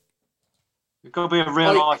 Lord. It's got to be a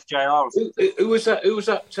real life JR. Who was that? Who was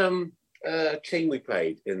that team we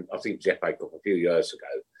played in? I think Jeff Cup a few years ago,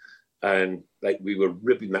 and we were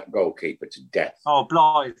ripping that goalkeeper to death. Oh,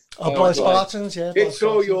 Blythe. Oh, Blythe Spartans, yeah. It's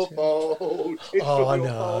Blythe all your Spartans, fault. It's Oh, all I your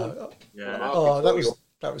know. fault. Yeah. Mark, Oh, it's that all was your-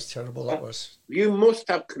 That was terrible. That was. You must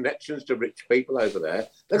have connections to rich people over there.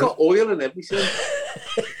 They've got oil and everything.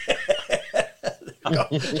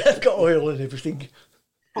 They've got oil and everything.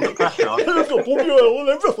 Put the pressure on. They've got bloody oil and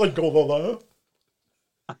everything over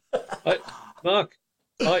there. Mark,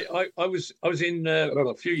 I was in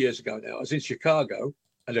a few years ago now. I was in Chicago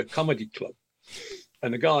at a comedy club,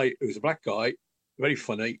 and the guy who was a black guy, very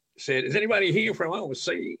funny, said, "Is anybody here from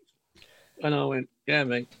overseas?" And I went, "Yeah,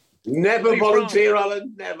 mate." Never Where you volunteer,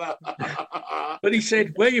 Alan. Never. But he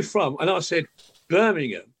said, "Where are you from?" And I said,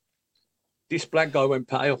 "Birmingham." This black guy went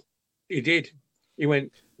pale. He did. He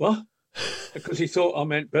went, "What?" Because he thought I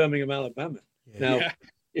meant Birmingham, Alabama. Now,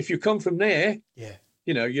 if you come from there, Yeah.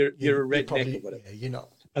 you know, you're a redneck probably, or whatever. Yeah, you're not.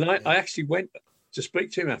 And I actually went to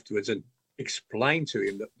speak to him afterwards and explained to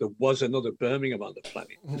him that there was another Birmingham on the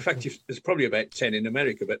planet. In fact, there's probably about 10 in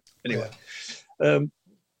America, but anyway. And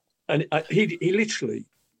he literally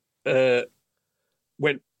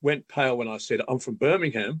went pale when I said, "I'm from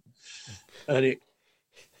Birmingham." And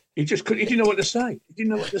he just couldn't, he didn't know what to say. He didn't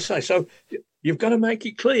know what to say. So you've got to make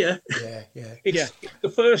it clear. Yeah. It's the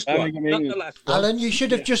first one, Birmingham, not the England. last one. Alan, you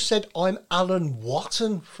should have just said, "I'm Alan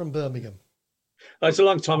Watton from Birmingham." It's a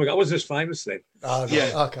long time ago. I wasn't as famous then. Oh, no.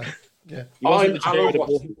 Yeah. Okay. Yeah. He wasn't I'm the chair of Alan the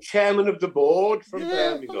Watson, board. chairman of the board from Yeah.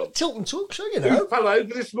 Birmingham. Tilton Talk Show, you Who know. fell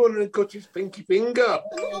over this morning and cut his pinky finger?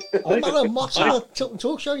 I'm Alan Watton on Tilton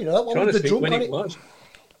Talk Show, you know. That one Trying with to the think drunk when on it it. was.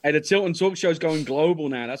 Hey, the Tilton Talk Show's going global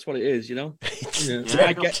now. That's what it is, you know. Yeah.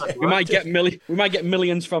 Yeah, We might get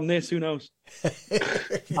millions from this. Who knows?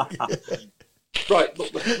 Right,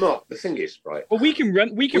 but Mark, the thing is, right, But we can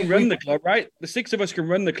run the club, right? The six of us can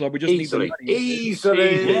run the club. We just easily, need the money.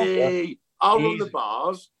 easily. I'll run the Easy.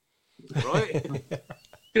 bars, right?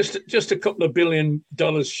 Just a couple of $1 billion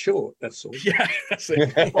short, that's all. Yeah, that's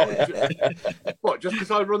it. What, just because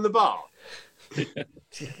I run the bar?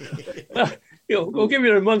 We'll give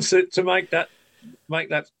you a month to make that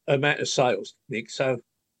amount of sales, Nick. So,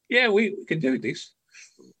 yeah, we can do this.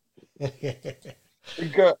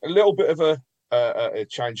 We've got a little bit of a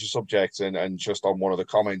change of subject and just on one of the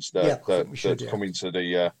comments Yeah, I think we should, that's yeah. come into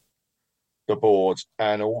the board,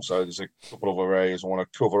 and also there's a couple of other areas I want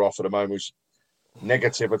to cover off at the moment.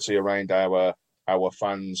 Negativity around our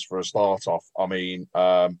fans for a start off. I mean,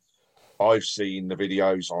 I've seen the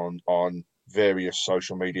videos on various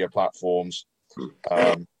social media platforms.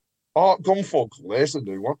 Art Gunfunkel, there's a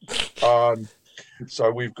new one.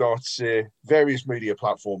 So we've got various media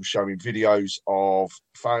platforms showing videos of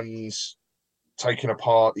fans taking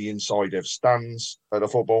apart the inside of stands at a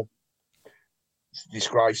football. It's a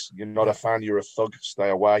disgrace. You're not a fan, you're a thug. Stay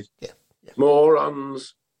away.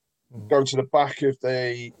 Morons. Go to the back of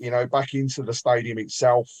back into the stadium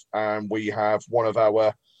itself, and we have one of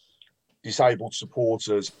our disabled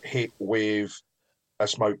supporters hit with a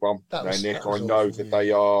smoke bomb. That Now, was- Nick, that I was know awful, that yeah.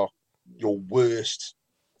 they are your worst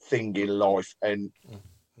thing in life. And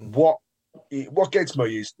what gets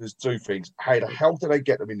me is there's two things. How the hell do they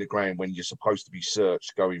get them in the ground when you're supposed to be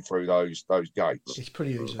searched going through those gates? It's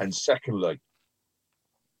pretty easy. And secondly,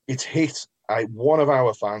 it's hit one of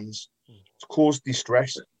our fans. It's caused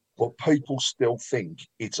distress, but people still think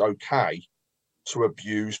it's okay to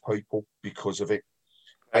abuse people because of it.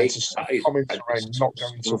 And to see comments around not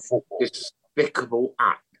going to football. Despicable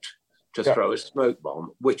act to throw a smoke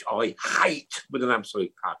bomb, which I hate with an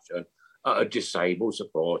absolute passion, at a disabled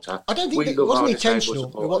supporter. I don't think it wasn't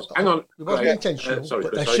intentional. Hang on. It wasn't intentional, sorry,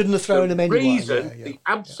 but they sorry. shouldn't have thrown them anyway. The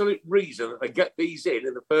absolute reason that they get these in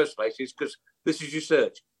the first place is because this is your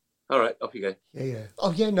search. All right, off you go. Yeah.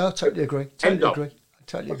 Oh, yeah, no, I totally agree. Totally agree.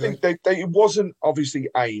 I think it wasn't obviously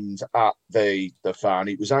aimed at the fan.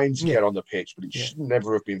 It was aimed to get on the pitch, but it should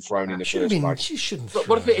never have been thrown in the first place. It shouldn't. But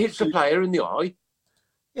what if it hits a player in the eye?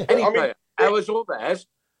 Yeah. Any player, ours or theirs.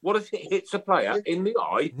 What if it hits a player in the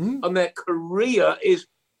eye and their career is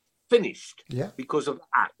finished because of the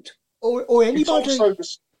act? Or anybody.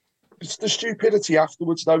 It's the stupidity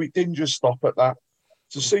afterwards, though. It didn't just stop at that.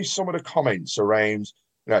 To see some of the comments around,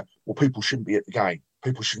 well, people shouldn't be at the game.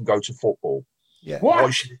 People shouldn't go to football. Yeah. Why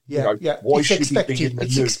should, Why it's should expected. He be in the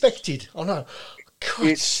news? Expected. I know.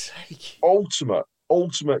 It's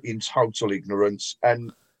ultimate in total ignorance.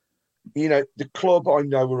 And, the club, I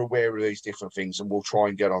know, are aware of these different things and will try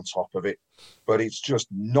and get on top of it. But it's just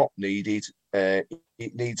not needed. It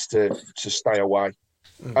needs to stay away.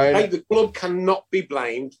 The club cannot be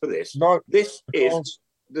blamed for this. No, this is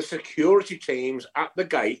the security teams at the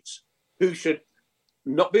gates who should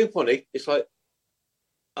not be funny. It's like,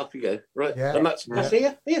 off you go, right? Yeah. And that's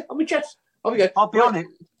here. I'm a chest. Off you go. I'll be honest.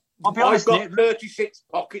 I've got 36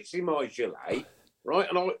 pockets in my gilet, right?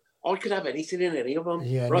 And I could have anything in any of them,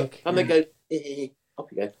 right? Nick, and they go, off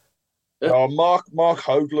you go. Mark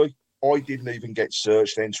Hoadley, I didn't even get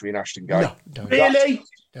searched entering Ashton Gate. No. Really?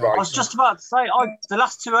 Right. I was just about to say, the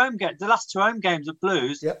last two home games at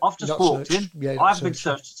Blues, I've just walked in. I haven't been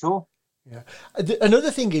searched at all. Yeah.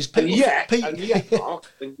 Another thing is, and yet, Mark,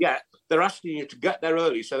 they're asking you to get there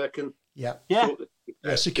early so they can.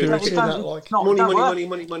 Security and that, like money.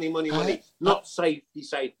 Not safety,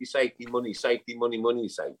 money. Money.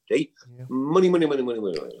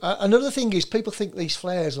 Another thing is, people think these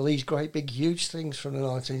flares are these great big huge things from the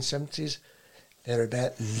 1970s. They're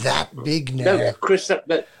about that big now. No, Chris,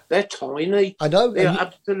 they're tiny. I know. They're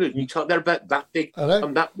absolutely tiny. They're about that big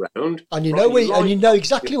and that round. And you know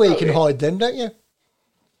exactly where you can hide them, don't you?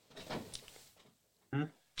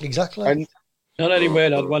 Exactly. And not anywhere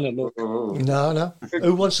I'd want to look. No.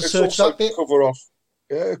 Who wants to search that bit? Cover off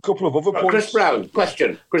a couple of other points. Chris Brown,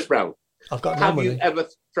 question. Chris Brown. I've got Have you ever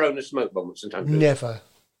thrown a smoke bomb at St Andrews? Never.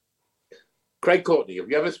 Craig Courtney, have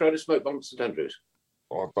you ever thrown a smoke bomb at St Andrews?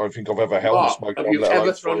 I don't think I've ever held a smoke bomb. Have you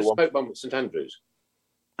ever thrown a smoke bomb at St Andrews?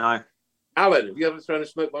 No. Alan, have you ever thrown a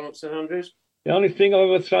smoke bomb at St Andrews? The only thing I've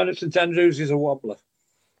ever thrown at St Andrews is a wobbler.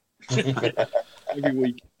 Every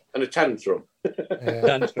week. And a tantrum.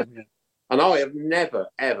 Tantrum, yeah. And I have never,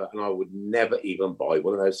 ever, and I would never even buy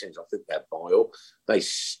one of those things. I think they're vile. They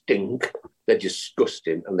stink. They're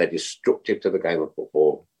disgusting, and they're destructive to the game of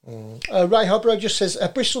football. Ray Hobro just says,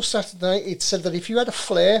 Bristol Saturday, it said that if you had a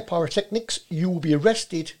flare, pyrotechnics, you will be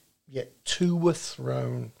arrested, yet 2 were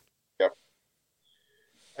thrown. Yep.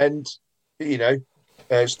 And,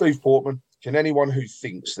 Steve Portman, can anyone who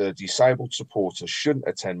thinks that a disabled supporter shouldn't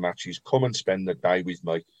attend matches come and spend the day with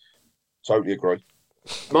me? Totally agree.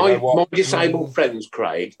 My disabled friends,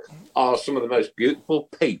 Craig, are some of the most beautiful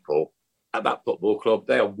people at that football club.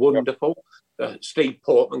 They are wonderful. Steve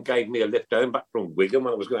Portman gave me a lift home back from Wigan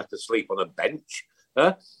when I was going to have to sleep on a bench.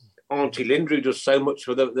 Auntie Linda, who does so much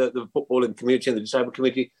for the footballing community and the disabled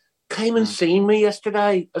community, came and seen me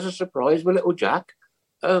yesterday as a surprise with little Jack.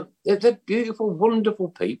 They're beautiful, wonderful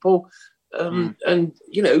people. And,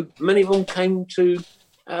 many of them came to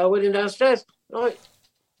our wedding downstairs. Like,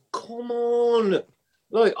 come on.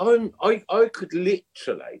 Like, I could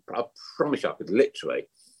literally, I promise you, I could literally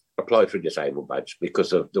apply for a disabled badge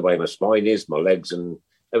because of the way my spine is, my legs and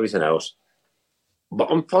everything else.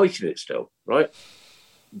 But I'm fighting it still, right?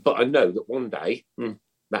 But I know that one day,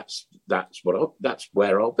 that's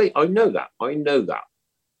where I'll be. I know that,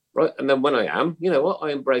 right? And then when I am, you know what?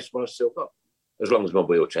 I embrace what I've still got. As long as my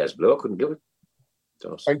wheelchair's blue, I couldn't give it.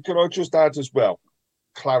 And can I just add as well,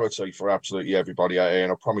 clarity for absolutely everybody out here,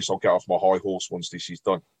 and I promise I'll get off my high horse once this is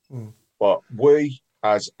done. But we,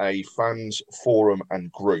 as a fans forum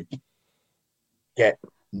and group, get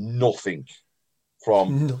nothing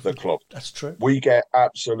from the club. That's true. We get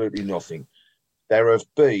absolutely nothing. there have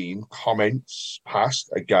been comments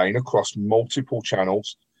passed again across multiple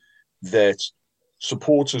channels that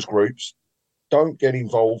supporters groups don't get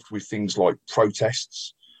involved with things like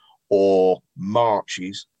protests or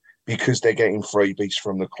marches because they're getting freebies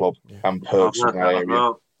from the club and perks in the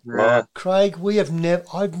area. Yeah. Craig, we've never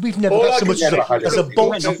had so much as a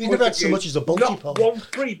bolt. We've never had so much as a bolty Not pop. one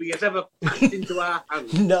freebie has ever passed into our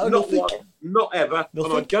hands. No, not nothing. one, not ever.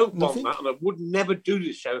 Nothing, And I don't nothing. want that, and I would never do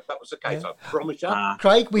this show if that was the case. I promise you.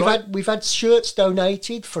 Craig, we've had shirts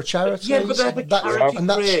donated for charities. Yeah, but they're charity and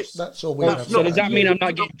race. that's all we have. So does that mean I'm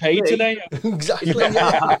not getting paid today? Exactly.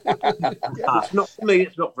 Yeah. It's not for me.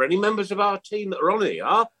 It's not for any members of our team that are on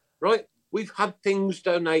here. Right? We've had things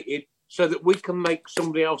donated so that we can make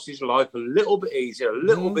somebody else's life a little bit easier, a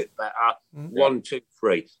little bit better. 1, 2,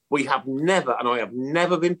 3. We have never, and I have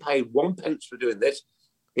never been paid 1 pence for doing this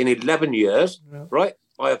in 11 years. Yeah. Right?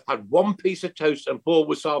 I have had 1 piece of toast and 4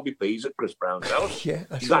 wasabi peas at Chris Brown's house. Yeah,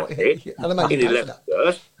 that's That's right. it. Yeah. And I made In you pay for 11 that.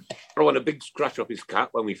 years. I won a big scratch off his cat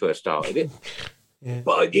when we first started it. Yeah.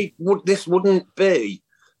 But this wouldn't be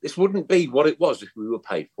what it was if we were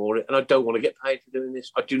paid for it. And I don't want to get paid for doing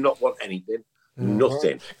this. I do not want anything.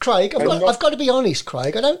 Nothing. Craig, I've got to be honest,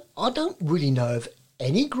 Craig. I don't really know of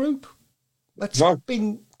any group that's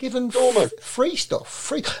been given free stuff.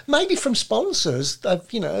 Free, maybe from sponsors. They've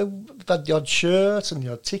had the odd shirt and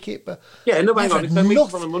the odd ticket, but Yeah, no, hang on. If they meet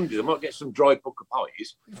nothing. us on a Monday, they might get some dry pucker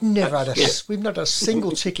pies. we've never had a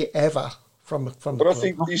single ticket ever from the But club. I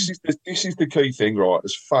think this is the key thing, right?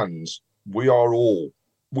 As fans, we're all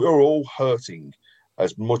hurting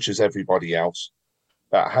as much as everybody else.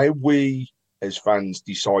 But how we as fans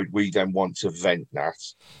decide we then want to vent that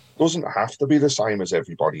doesn't have to be the same as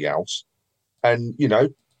everybody else. And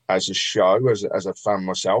as a show, as a fan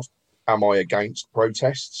myself, am I against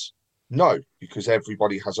protests? No, because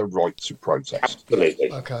everybody has a right to protest.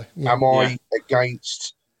 Absolutely. Okay. Yeah. Am I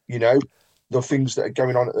against, the things that are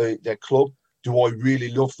going on at their club? Do I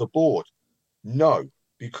really love the board? No,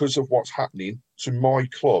 because of what's happening to my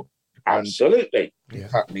club and Absolutely.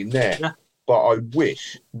 happening there. Yeah. But I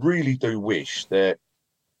really do wish that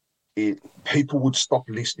people would stop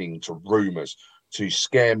listening to rumours, to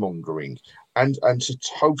scaremongering, and to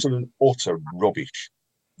total and utter rubbish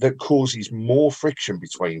that causes more friction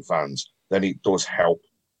between fans than it does help.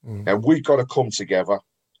 And we've got to come together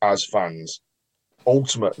as fans,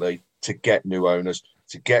 ultimately, to get new owners,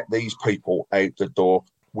 to get these people out the door.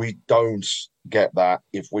 We don't get that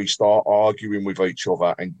if we start arguing with each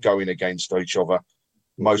other and going against each other.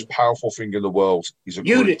 The most powerful thing in the world is a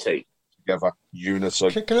group Unity. together,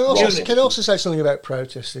 unity. Can I also say something about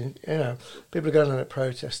protesting? People are going on at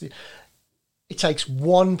protesting. It takes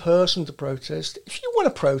one person to protest. If you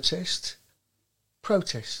want to protest.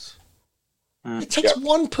 It takes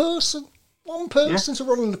one person to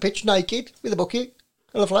run on the pitch naked with a bucket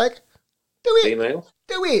and a flag. Do it. Female.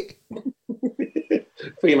 Do it.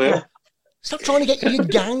 Female. Stop trying to get your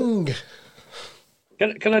gang.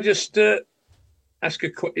 Can I just ask a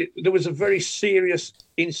question? There was a very serious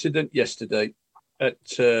incident yesterday at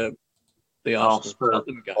the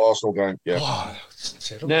Arsenal game. Yeah. Oh, that's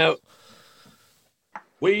terrible. Now,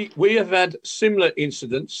 we have had similar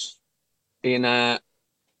incidents in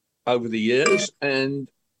over the years, and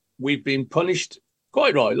we've been punished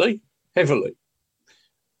quite rightly, heavily,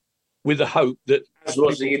 with the hope that As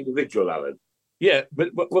was the individual, Alan. yeah,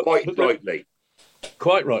 but Quite rightly.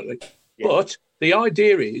 quite rightly. Yeah. But the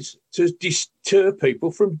idea is to deter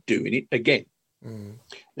people from doing it again.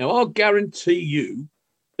 Now, I'll guarantee you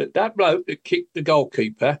that bloke that kicked the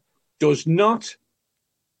goalkeeper does not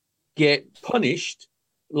get punished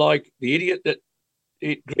like the idiot that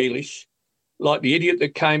hit Grealish, like the idiot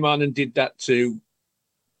that came on and did that to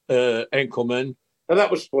Enkelman. And that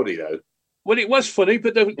was funny, though. Well, it was funny,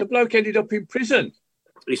 but the bloke ended up in prison.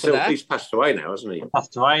 He's passed away now, hasn't he?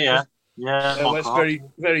 Passed away, yeah. Yeah. So that's very,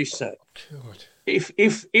 very sad. God.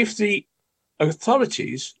 If the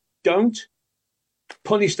authorities don't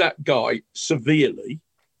punish that guy severely,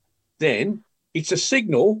 then it's a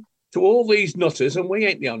signal to all these nutters, and we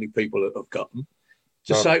ain't the only people that have got them,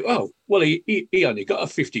 to say, oh, well, he only got a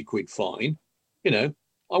 50 quid fine.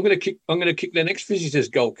 I'm going to kick the next visitor's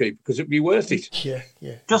goalkeeper because it'd be worth it. Yeah.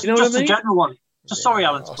 Just You know what I mean? a general one. Just sorry,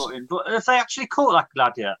 Alan, to put in, but if they actually caught that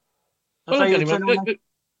lad yet? Well,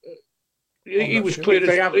 he was sure. clear.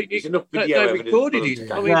 They haven't. There's enough video They evidence recorded for it. them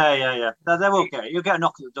to I go. mean, Yeah. They will get it. You'll get a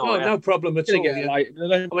knock at the door. no problem at all. They get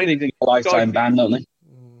a lifetime ban, don't they?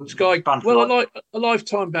 Sky, Ban for life. a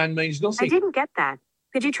lifetime ban means I nothing. didn't get that.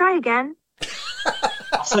 Could you try again?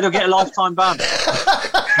 I said he'll get a lifetime ban.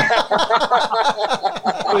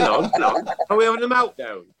 Hang on. Are we having a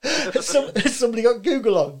meltdown? Somebody got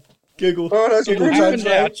Google on. Google. Oh, that's Google good.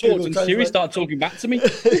 Translate. I talked Google and Translate. Siri started talking back to me.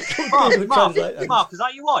 Mark, Translate. Mark, is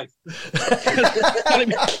that your wife? Telling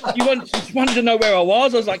me, she wanted to know where I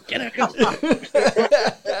was. I was like, get her.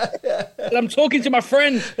 I'm talking to my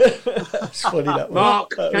friend. That's funny, that one. Mark,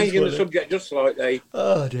 That was changing the funny. subject just slightly.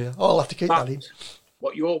 Oh, dear. I'll have to keep that in.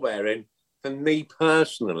 What you're wearing, for me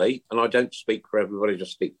personally, and I don't speak for everybody,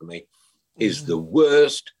 just speak for me, is the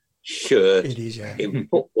worst shirt It is, yeah. in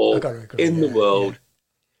football I gotta agree, in the yeah, world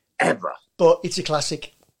ever. But it's a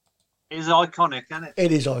classic. It's iconic, isn't it?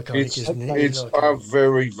 It is iconic, isn't it? It's a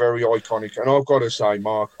very, very iconic. And I've got to say,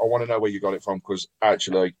 Mark, I want to know where you got it from because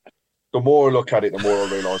actually, the more I look at it, the more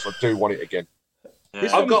I realise I do want it again.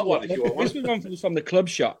 This I've one got was- one if you want one. This was from the club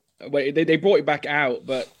shop. Wait, they brought it back out,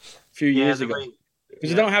 but a few years ago.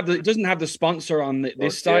 Because it doesn't have the sponsor on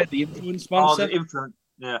this side, the influence sponsor. the influence,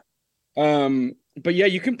 yeah. But yeah,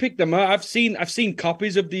 you can pick them up. I've seen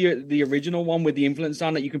copies of the original one with the influence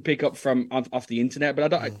on that you can pick up from off the internet. But I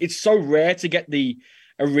don't. It's so rare to get the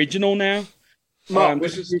original now. Mark,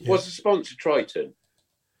 was the sponsor Triton?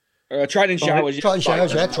 Triton Showers. Triton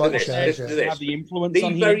Showers, yeah. Triton This- Showers, this- yeah. this. Have the influence The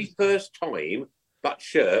on very here. first time that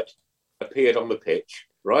shirt appeared on the pitch,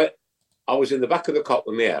 right? I was in the back of the cop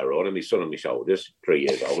with my hair on and my son on my shoulders, 3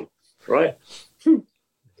 years old, right?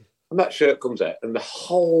 And that shirt comes out, and the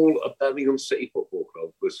whole of Birmingham City Football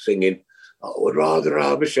Club was singing, I would rather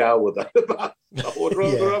have a shower than a bath. I would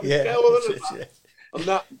rather have a shower than a bath. And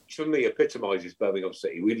that, for me, epitomises Birmingham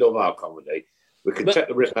City. We love our comedy. We can take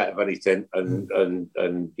the rip out of anything, and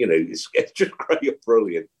you know, it's just great,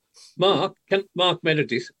 brilliant. Mark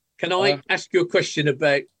Meredith, can I ask you a question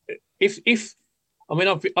about if I mean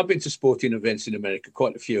I've been to sporting events in America,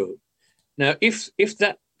 quite a few of them. Now, if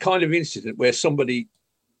that kind of incident where somebody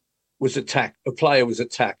was attacked, a player was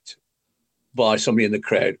attacked by somebody in the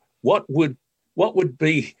crowd, what would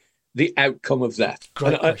be the outcome of that?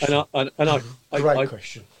 Great question. Great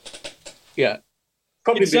question. Yeah.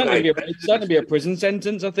 Probably It'd certainly be a prison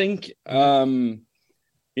sentence, I think.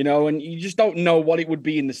 You know, and you just don't know what it would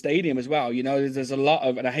be in the stadium as well. You know, there's a lot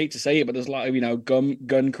of, and I hate to say it, but there's a lot of, you know,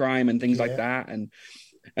 gun crime and things like that, and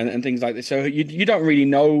things like this. So you don't really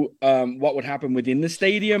know what would happen within the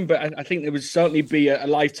stadium, but I think there would certainly be a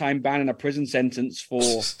lifetime ban and a prison sentence for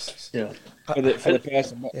the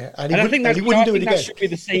person. Yeah, and I think he wouldn't do it again. That should be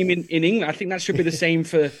the same in England. I think that should be the same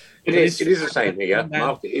for. It is the same here,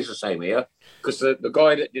 Mark. It is the same here because the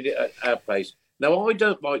guy that did it at our place. Now, I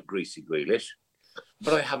don't like Greasy Grealish,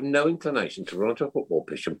 but I have no inclination to run onto a football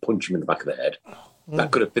pitch and punch him in the back of the head.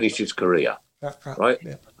 That could have finished his career, right?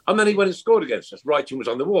 Yeah. And then he went and scored against us. Writing was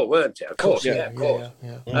on the wall, weren't it? Of course, of course.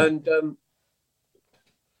 Yeah. And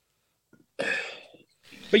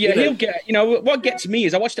but yeah, he'll get. You know what gets me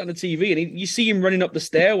is I watched it on the TV and you see him running up the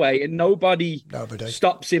stairway and nobody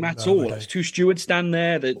stops him at all. There's two stewards stand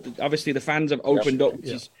there. Obviously the fans have opened up, which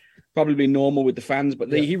is probably normal with the fans.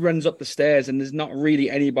 But he runs up the stairs and there's not really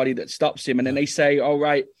anybody that stops him. And then they say, "All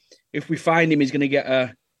right, if we find him, he's going to get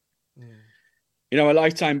a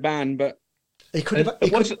lifetime ban." But he could have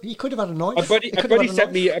had a knife. A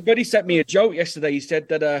buddy sent me a joke yesterday. He said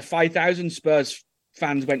that 5,000 Spurs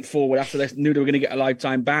fans went forward after they knew they were going to get a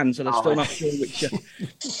lifetime ban, so they're still not sure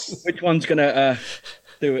which one's going to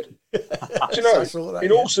do it. Do you know, in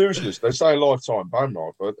all seriousness, they say a lifetime ban,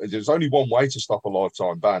 right? But there's only one way to stop a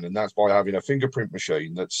lifetime ban, and that's by having a fingerprint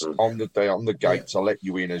machine that's on the gate to let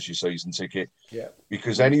you in as your season ticket. Yeah.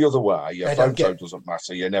 Because any other way, your photo doesn't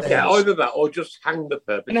matter. You never. Yeah, either that or just hang the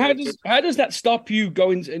perpetrator. And how does that stop you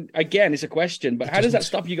going? Again, it's a question, but how does that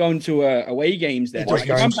stop you going to away games then? Like,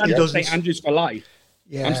 if I'm banned at St Andrews for life.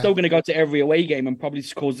 Yeah. I'm still going to go to every away game and probably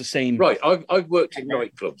cause the same. Right. I've worked in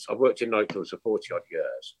nightclubs. I've worked in nightclubs for 40 odd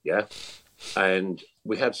years. Yeah. And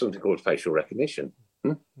we had something called facial recognition.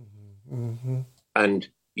 And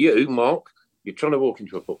you, Mark, you're trying to walk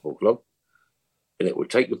into a football club and it would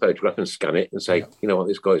take your photograph and scan it and say, you know what,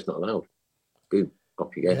 this guy's not allowed. Boom,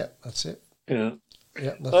 off you go. Yeah, that's it. Yeah.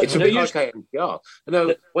 It's a bit like ANPR.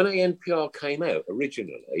 No, when ANPR came out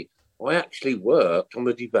originally, I actually worked on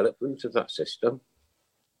the development of that system.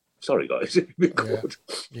 Sorry, guys.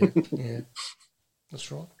 Yeah.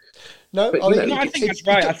 That's right. No, I think that's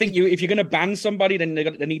right. I think if you're going to ban somebody, then they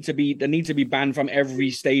need to be banned from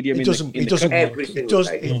every stadium. It doesn't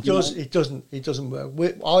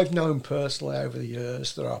work. I've known personally over the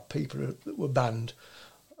years there are people that were banned,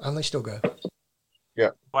 and they still go.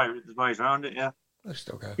 Yeah, there's ways around it. Yeah, they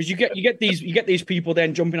still go. Because you get these people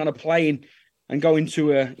then jumping on a plane and going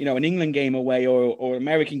to an England game away or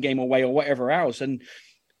American game away or whatever else, and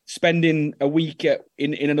spending a week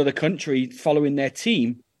in another country following their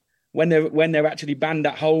team when they're actually banned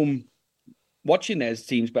at home watching their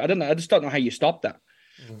teams. But I just don't know how you stop that.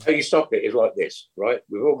 How you stop it is like this, right?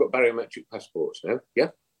 We've all got biometric passports now, yeah?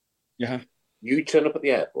 Yeah. You turn up at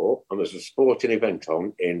the airport and there's a sporting event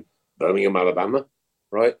on in Birmingham, Alabama,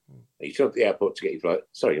 right? And you turn up at the airport to get your flight.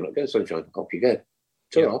 Sorry, you're not going Sunshine. Off you go.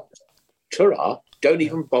 Ta-ra. Don't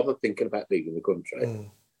even bother thinking about leaving the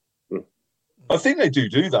country. I think they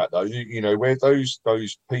do that though. You know, where those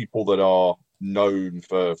people that are known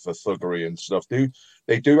for thuggery and stuff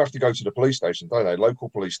they do have to go to the police station, don't they? Local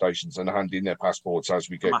police stations, and hand in their passports as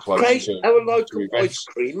we get closer. Our local ice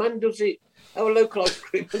cream man does it. Our local ice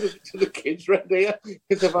cream man does it to the kids right there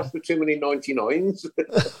because they've asked for too many 99s.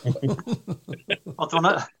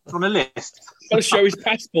 On a list. Got to show his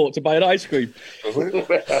passport to buy an ice cream. That's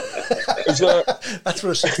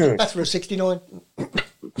for a 60, that's for a 69.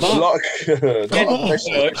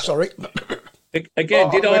 Sorry. Again,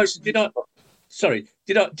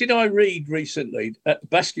 did I read recently at a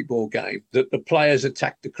basketball game that the players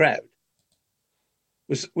attacked the crowd?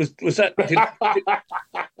 Was that?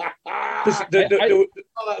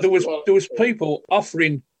 There was people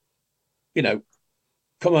offering, you know,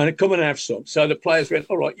 come on and have some. So the players went,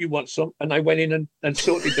 all right, you want some, and they went in and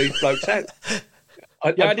sorted these blokes out.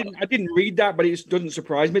 I didn't read that, but it doesn't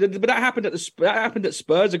surprise me. But that happened at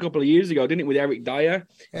Spurs a couple of years ago, didn't it, with Eric Dyer?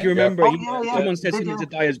 If you remember, someone said something to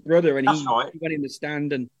Dyer's brother, and he went in the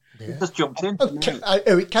stand and just jumped in.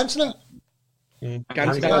 Eric Cantona.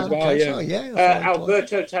 Cantona as well,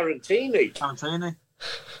 Alberto Tarantini.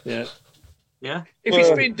 Yeah. If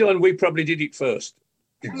it's been done, we probably did it first.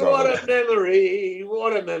 Exactly.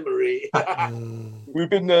 What a memory! We've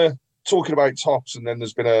been talking about tops, and then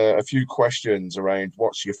there's been a few questions around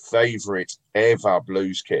what's your favourite ever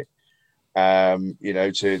Blues kit. You know,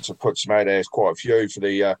 to put some out there, there's quite a few for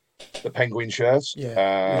the Penguin shirts.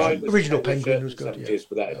 Original Penguin was good.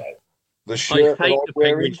 The shirt I hate that the I'm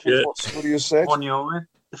wearing, Penguin shirt. what somebody has said. One you're wearing.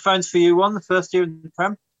 The phone's for you one, the first year in the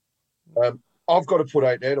Prem. I've got to put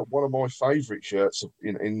out there that one of my favourite shirts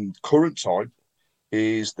in current time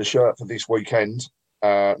is the shirt for this weekend.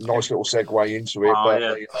 Nice little segue into it.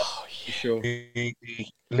 The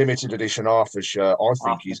limited edition Arthur shirt, I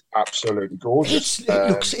think, is absolutely gorgeous.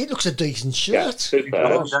 It looks a decent shirt.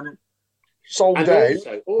 Sold out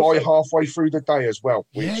by halfway through the day as well,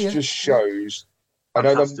 which just shows. I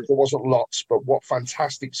know there wasn't lots, but what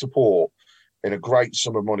fantastic support in a great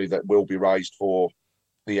sum of money that will be raised for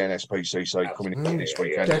the NSPCC coming in this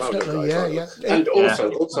weekend. Definitely, And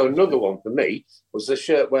also another one for me was the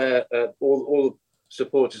shirt where all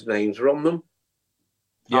supporters' names are on them.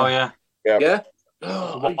 Yeah.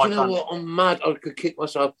 Oh, you know what? I'm mad. I could kick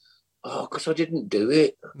myself. Oh, because I didn't do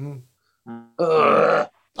it. I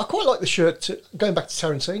quite like the shirt. Going back to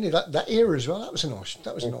Tarantini, that era as well. That was a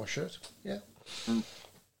nice shirt. Yeah.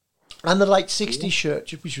 And the late '60s shirt,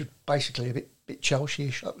 which was basically a bit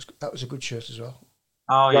Chelsea-ish. That was a good shirt as well.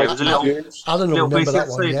 Oh yeah, it was a little. Alan will remember that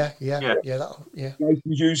one. Yeah.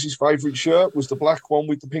 Nathan Hughes' favourite shirt was the black one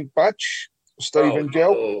with the pink badge. Stephen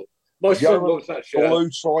Gell. My son loves that shirt. Blue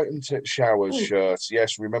Triton Showers shirts.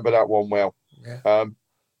 Yes, remember that one well. Yeah.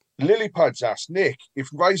 Lilypad's asked, Nick, if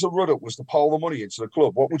Razor Ruddock was to pile the money into the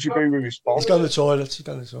club, what would you be with response? He's gone to the toilet.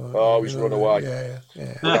 Oh, he's run away.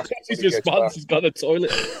 Yeah. His response, he's got a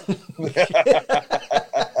toilet.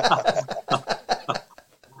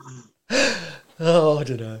 Oh, I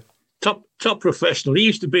don't know. Top professional. He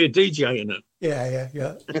used to be a DJ in it. Yeah.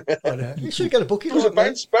 I know. You should get a booking. He was a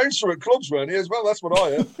bouncer at clubs, weren't he, as well? That's what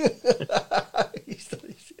I heard.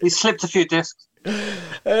 He slipped a few discs.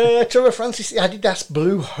 Trevor Francis, the Adidas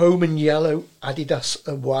blue, home and yellow Adidas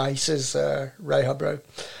away, says Ray Hubro.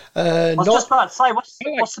 I was just about to say, what's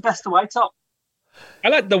the best away top? I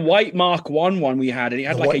like the white Mark 1 one we had, and he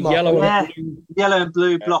had like a yellow and blue. Yellow and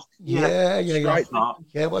blue block. Yeah.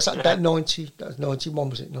 What's that? That 90? That was 91,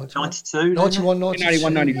 was it? 92. 91, 92.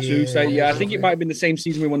 91, 92. So I think it might have been the same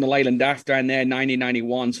season we won the Leyland after, and there 90,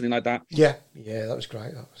 91, something like that. Yeah, that was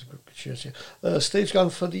great. That was a good shirt. Yeah. Steve's gone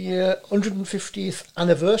for the 150th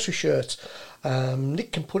anniversary shirt.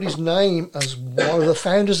 Nick can put his name as one of the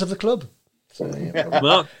founders of the club. So,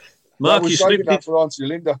 Mark, you slipped that for Auntie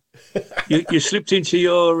Linda. You slipped into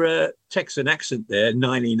your Texan accent there,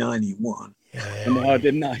 1991. No,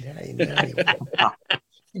 didn't I?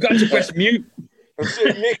 You got to press mute.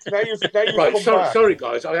 Nick, now you've right, sorry,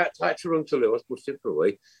 guys. I had to run to Lewis, pushed him for a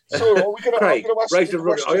week. So we're going to ask raise the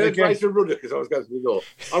rudder. I heard raise the rudder because I was going to the door.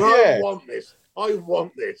 And I want this.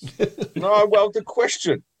 No, well, the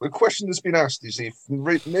question that's been asked is if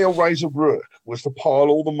Neil Razor Rourke was to pile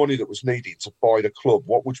all the money that was needed to buy the club,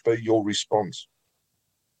 what would be your response?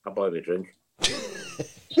 I'll buy me a drink.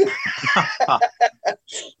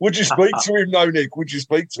 Would you speak to him, no, Nick? Would you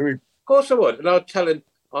speak to him? Of course I would. And I'd tell him,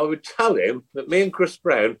 I would tell him that me and Chris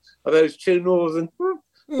Brown are those two northern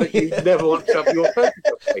that you never want to have your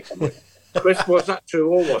photograph taken with. Chris, was that true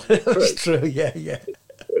or wasn't it true? It's true, yeah.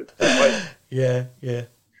 Yeah.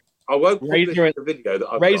 I won't publish the video that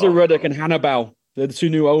I've Razor got. Ruddock and Hannibal, they're the two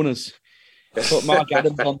new owners. Put Mark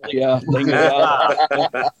Adams on the thing as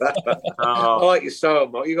well. I like your style,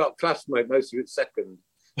 Mark. You got a classmate, most of it second.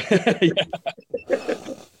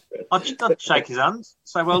 I'd shake his hand,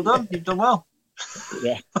 say well done, you've done well.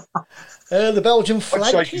 Yeah. The Belgian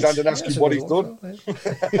flag. I'd shake his hand and ask him what he's done.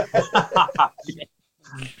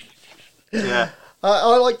 Yeah.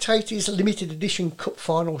 I like Tatey's limited edition cup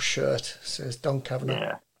final shirt, says Don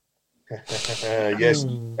Kavanagh. Yeah. Yes,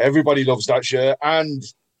 everybody loves that shirt, and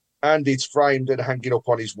it's framed and hanging up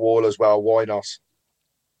on his wall as well. Why not?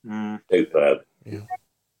 Superb. Yeah.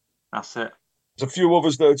 That's it. There's a few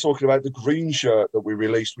others that are talking about the green shirt that we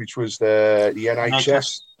released, which was the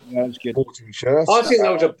NHS Yeah, that's good. sporting shirt. I think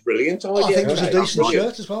that was a brilliant idea. I think it was a decent Brilliant.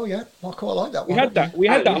 shirt as well, yeah. I quite like that We one. had that. We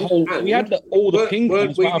had that whole. We had all the pink Weren't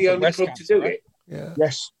ones we as well the for only West club Ham, to do right? it? Yeah.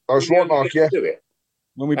 Yes, that's We right, were the only Mark. club Yeah. to do it.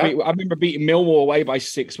 When we beat, I remember beating Millwall away by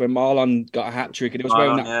 6 when Marlon got a hat trick, and it was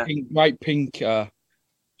wearing that pink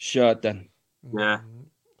shirt then. Yeah.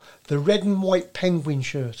 The red and white penguin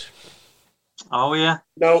shirt. Oh yeah.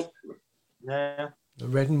 No, Yeah. The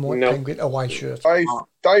red and white No. penguin away shirt.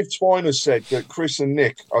 Dave Twine has said that Chris and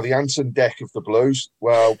Nick are the Anton Deck of the Blues.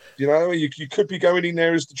 Well, you know, you could be going in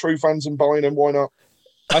there as the true fans and buying them. Why not?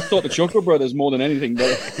 I thought the Chuckle Brothers more than anything,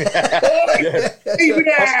 but Yeah.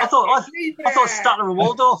 I thought Statler and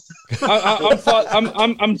Waldorf.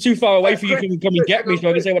 I'm too far away for you to come and get me, so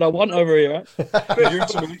I can say what I want over here. Right? You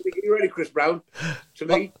to me. Are you ready, Chris Brown? To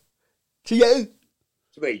me, To you.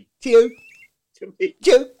 to me, To you. to me. To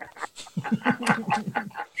you.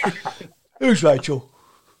 Who's Rachel?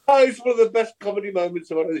 Oh, it's one of the best comedy moments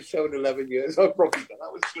of one of the show in 11 years. I promise you,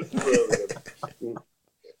 that was just brilliant.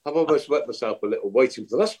 I've almost wet myself a little waiting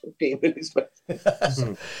for the last 15 minutes.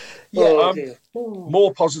 Yeah. Dear.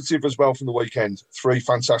 More positive as well from the weekend. 3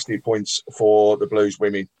 fantastic points for the Blues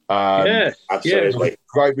women. Absolutely.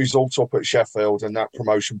 Great result up at Sheffield, and that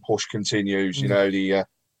promotion push continues. You know, the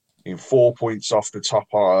 4 points off the top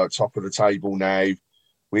of the table now.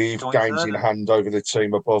 We've games in hand over the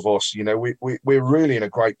team above us. You know, we're really in a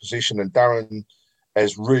great position, and Darren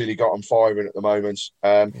has really got them firing at the moment.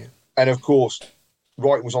 And of course,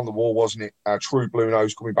 writing was on the wall, wasn't it? Our true Blue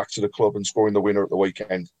Nose coming back to the club and scoring the winner at the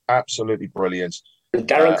weekend. Absolutely brilliant. And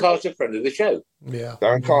Darren Carter, friend of the show. Yeah.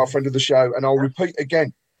 Darren Carter, friend of the show. And I'll repeat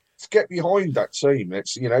again, let's get behind that team.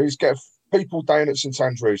 Let's get people down at St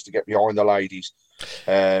Andrews to get behind the ladies.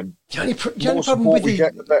 The only More problem support with we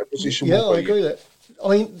get, the better position we'll I be. agree with that.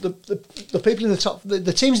 I mean, the people in the top,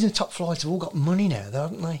 the teams in the top flight have all got money now,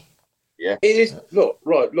 haven't they? It is, look.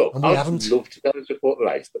 And we I'd haven't. love to go and support the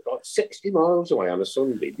ladies, but like 60 miles away on a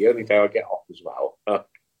Sunday, the only day I get off as well.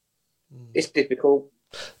 It's difficult.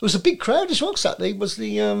 There was a big crowd as well Saturday. Was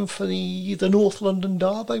the for the North London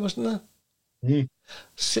Derby, wasn't there?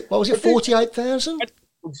 What was it? 48,000.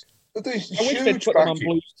 I wish they'd put them on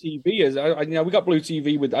Blues TV. We got Blue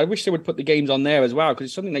TV I wish they would put the games on there as well, because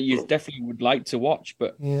it's something that you definitely would like to watch.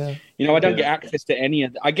 But I don't get access to any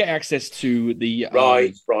of. I get access to the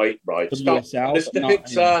Right. Stop.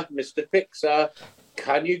 WSL, Mr. Fixer,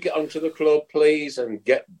 can you get onto the club, please, and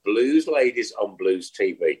get Blues ladies on Blues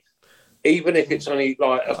TV? Even if it's only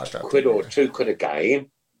like a quid or £2 a game.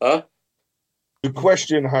 The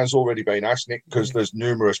question has already been asked, Nick, because there's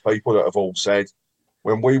numerous people that have all said,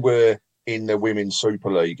 when we were in the Women's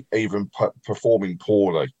Super League, even performing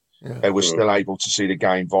poorly, they were still able to see the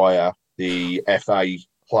game via the FA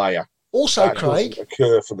player. Also, that Craig, doesn't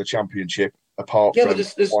occur for the Championship, apart from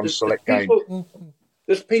one select game.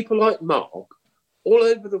 There's people like Mark all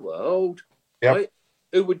over the world, right,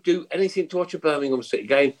 who would do anything to watch a Birmingham City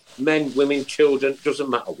game. Men, women, children, doesn't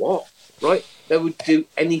matter what, right? They would do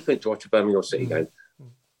anything to watch a Birmingham City game.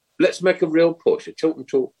 Let's make a real push, a Tilton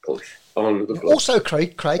Talk push on the club. Also,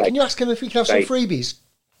 Craig, can you ask him if we can have some freebies?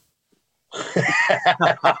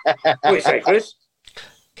 What do you say, Chris?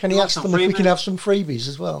 Can you ask them if we can have some freebies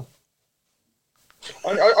as well?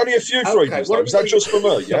 Only a few freebies, though. Is that just for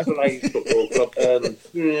me?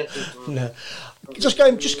 Yeah. No. Just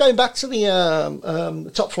going back to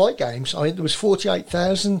the top flight games. I mean, there was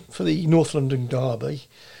 48,000 for the North London Derby.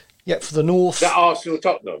 Yet for the North, that Arsenal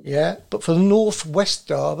Tottenham. Yeah, but for the North West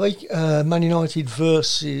Derby, Man United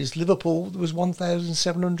versus Liverpool, there was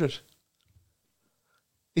 1,700.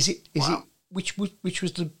 Is it which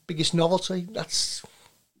was the biggest novelty? It's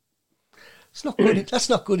not good. That's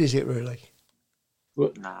not good, is it? Really?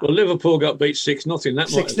 Well, Liverpool got beat 6-0. That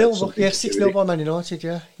 6-0. Yeah, 6-0 by Man United.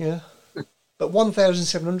 Yeah. But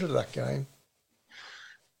 1,700 of that game.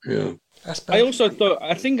 Yeah. That's bad. I also thought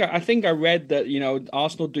I think I read that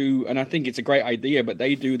Arsenal do, and I think it's a great idea, but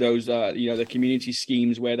they do those the community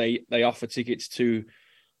schemes where they offer tickets to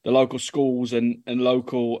the local schools and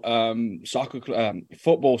local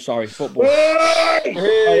football.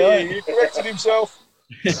 Hey, he corrected himself.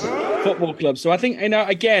 Football clubs. So I think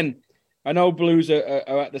again, I know Blues are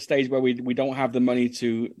at the stage where we don't have the money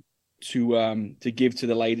to give to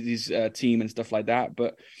the ladies team and stuff like that,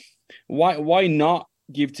 but why not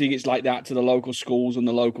give tickets like that to the local schools and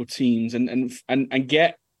the local teams and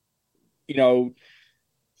get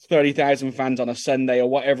 30,000 fans on a Sunday or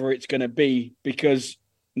whatever it's going to be, because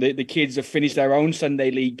the kids have finished their own Sunday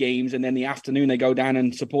league games and then the afternoon they go down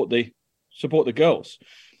and support the girls.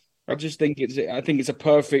 I just think it's a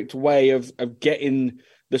perfect way of getting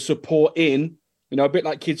the support in, a bit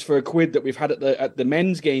like Kids for a Quid that we've had at the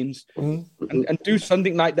men's games, and do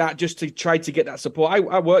something like that just to try to get that support.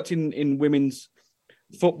 I worked in women's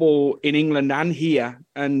football in England and here,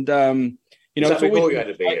 and Is that before you had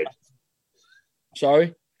a beard?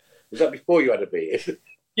 Sorry, was that before you had a beard?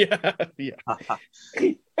 Yeah.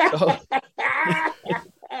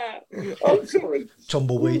 I'm sorry.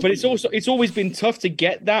 Tumbleweed. But it's always been tough to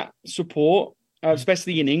get that support,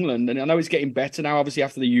 especially in England. And I know it's getting better now, obviously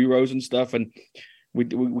after the Euros and stuff, and we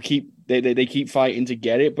they keep fighting to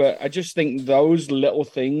get it. But I just think those little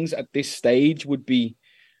things at this stage would be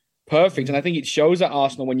perfect. And I think it shows at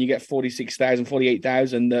Arsenal when you get 46,000,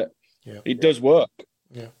 48,000 that it does work.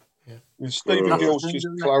 Yeah. Stephen Gill's just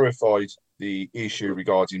clarified the issue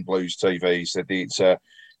regarding Blues TV. He said it's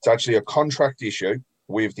actually a contract issue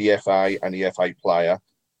with the FA and the FA player,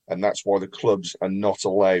 and that's why the clubs are not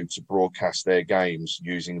allowed to broadcast their games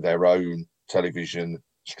using their own television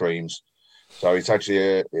streams. So it's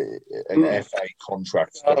actually an FA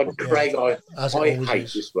contract. Craig, I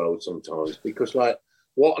hate this world sometimes because,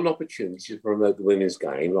 what an opportunity to promote the women's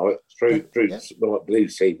game, through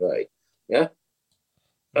Blues TV, yeah.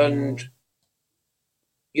 And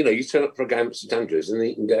you turn up for a game at St Andrews and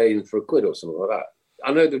you can get in for £1 or something like that.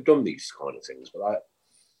 I know they've done these kind of things, but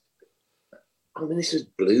this is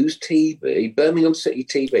Blues TV, Birmingham City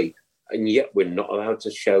TV, and yet we're not allowed to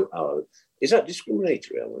show our. Is that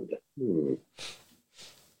discriminatory, I wonder?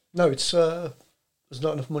 No, it's there's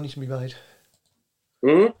not enough money to be made.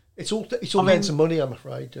 It's all down to money, I'm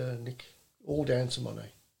afraid, Nick. All down to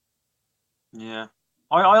money. Yeah.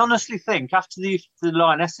 I honestly think after the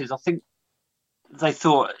Lionesses, I think they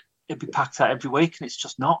thought it'd be packed out every week, and it's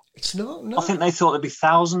just not. It's not. No. I think they thought there'd be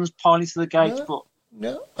thousands piling to the gates, but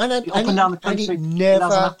and up and down the country, it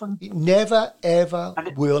never ever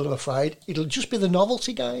will. I'm afraid it'll just be the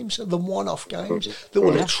novelty games, the one-off games that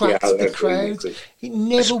will attract the crowds. It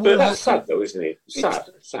never will. That's sad, though, isn't it? Sad.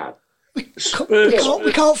 We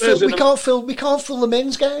can't fill the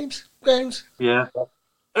men's games. Yeah.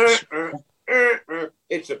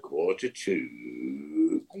 It's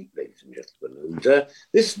 1:45, ladies and gentlemen, and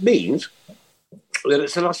this means that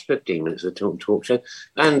it's the last 15 minutes of the talk show,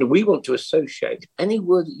 and we want to associate any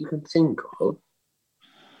word that you can think of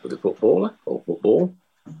with a footballer or football,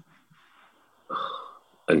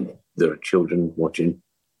 and there are children watching,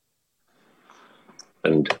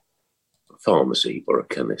 and a pharmacy or a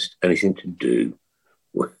chemist, anything to do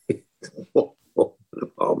with the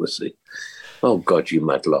pharmacy. Oh God, you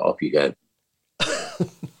mad lot! Off you go.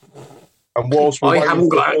 And whilst I haven't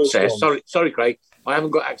got access. Sorry, Craig. I haven't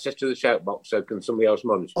got access to the shout box, so can somebody else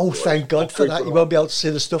monitor? Oh, thank God for that. You won't be able to see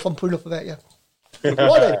the stuff I'm putting up about you.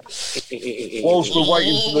 Whilst we're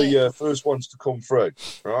waiting for the first ones to come through,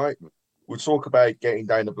 right? We'll talk about getting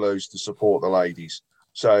down the Blues to support the ladies.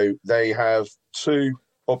 So they have 2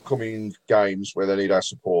 upcoming games where they need our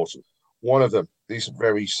support. One of them, this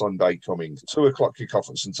very Sunday coming, 2:00 kick-off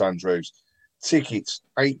at St Andrews. Tickets,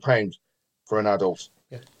 £8 for an adult.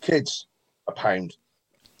 Yeah. Kids, £1.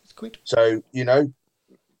 It's good. So,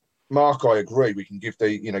 Mark, I agree. We can give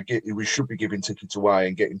we should be giving tickets away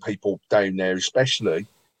and getting people down there, especially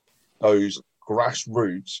those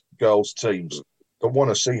grassroots girls teams that want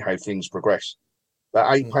to see how things progress. That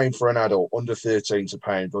 £8 for an adult, under 13's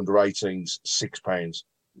 £1, under 18's £6.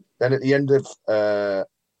 Then at the end of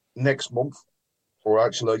next month, or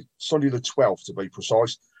actually Sunday the 12th to be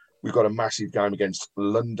precise, we've got a massive game against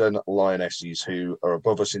London Lionesses, who are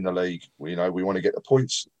above us in the league. We want to get the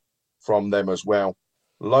points from them as well.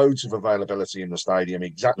 Loads of availability in the stadium,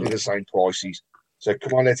 exactly the same prices. So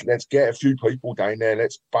come on, let's get a few people down there.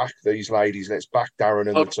 Let's back these ladies. Let's back Darren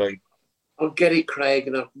and the team. I'll get it, Craig,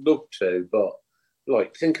 and I'd love to, but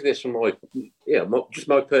think of this from my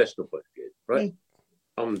personal point of view, right?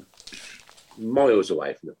 I'm miles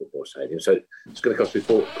away from the football stadium, so it's going to cost me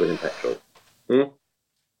 £40 in petrol. £48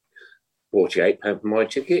 for my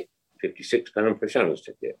ticket, £56 for Shannon's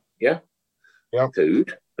ticket. Yeah? Yeah.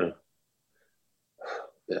 Food.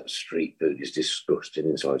 That street food is disgusting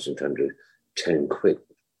inside St Andrews. 10 quid.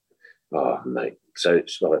 Oh, mate. So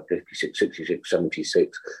it's like 56, 66,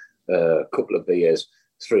 76. A couple of beers,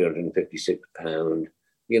 £356.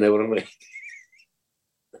 You know what I mean?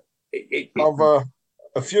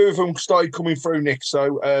 A few of them started coming through, Nick.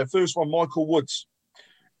 So first one, Michael Woods.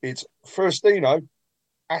 It's Firstino,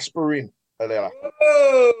 aspirin, Alella.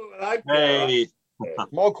 Oh, Hey.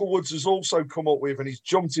 Michael Woods has also come up with, and he's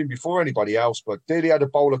jumped in before anybody else, but Daly had a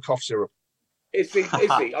bowl of cough syrup. Is he?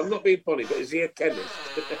 I'm not being funny, but is he a chemist?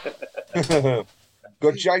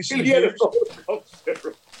 Got Jason He had a Hughes. bowl of cough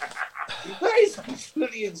syrup. That is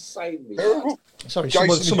absolutely insane. Terrible. Sorry,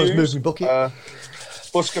 Jason someone's Hughes, moving bucket.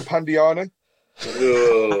 Busker Pandiani.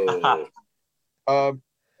 Oh.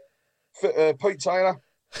 Pete Taylor.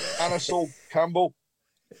 Anna Saul Campbell.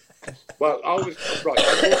 Well, I was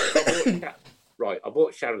I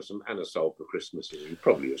bought Sharon some Anasol for Christmas. You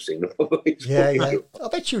probably have seen it. Yeah. I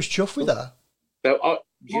bet she was chuffed with that. So,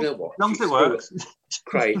 you know what? Long as it works.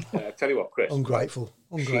 Craig, tell you what, Chris. Ungrateful.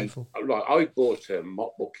 I bought her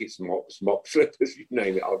mop buckets, mops, mop slippers, you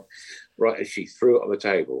name it. Right, and she threw it on the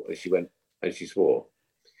table, and she went, and she swore,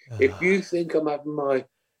 "If you think I'm having my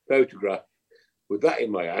photograph with that in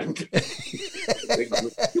my hand,"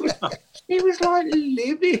 it was like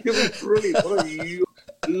living. It was brilliant. What a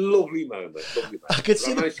lovely moment. I could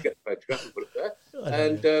see I managed to get the photograph and put it there.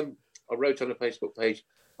 And I wrote on a Facebook page,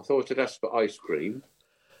 I thought I'd ask for ice cream.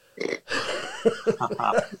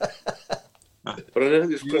 But I know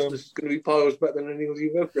this Christmas is going to be piles better than anything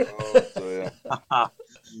you've ever had.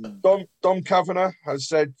 Dom Kavanagh has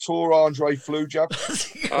said Tour Andre flu jab.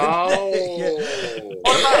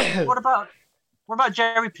 What about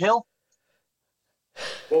Jerry Pill?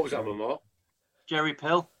 What was that, Mama? Jerry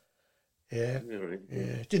Pill. Yeah.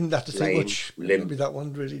 Didn't have to think much with that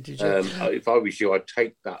one, really, did you? If I was you, I'd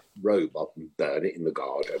take that robe up and burn it in the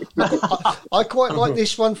garden. I quite like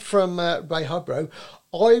this one from Ray Hubro.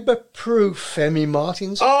 Ibuproof Femi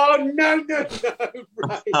Martins. Oh, no,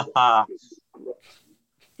 right.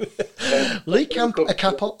 Lee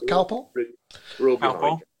Calpol. We're all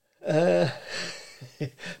behind.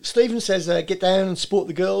 Stephen says, get down and support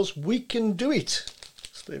the girls. We can do it.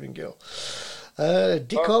 Stephen Gill.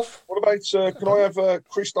 Dickov. What about, can I have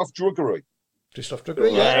Christoph Druggery? Christoph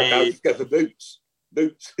Druggery, yeah. Get the boots.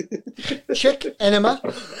 Check Enema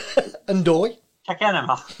and Doy. Check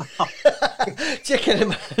Enema. Check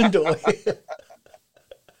Enema and Doy.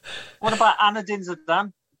 What about Anadin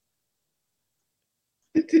Zidane?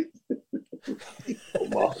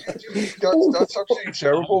 That's absolutely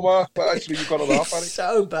terrible, Mark. But actually, you've got to laugh at it.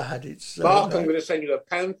 So bad. It's so Mark, bad. I'm going to send you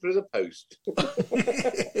 £1 through the post.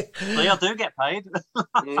 I do get paid.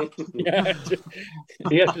 Yeah.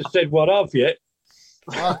 He hasn't said what of yet.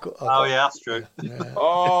 Oh, yeah, that's true. Yeah.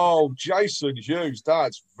 Oh, Jason Hughes.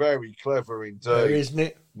 That's very clever indeed. Isn't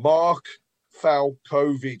it? Mark Foul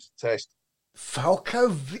COVID test. Falco.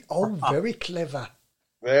 Very clever.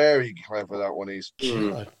 Very clever that one is.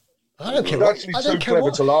 I don't care. It's actually too clever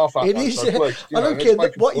to laugh at. It is. I don't care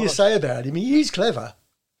what you say about him. He is clever.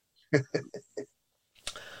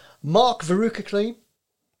 Mark Veruca Clean.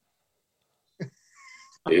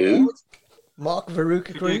 Who? Mark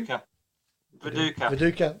Veruca Clean.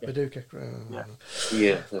 Viduka.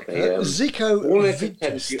 Yeah. Zico. All that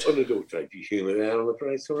attempts to unadulterated humour there, I'm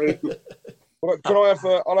afraid. Sorry. Well, can I have?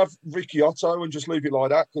 I'll have Ricky Otto and just leave it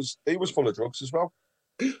like that because he was full of drugs as well.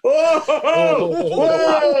 Whoa!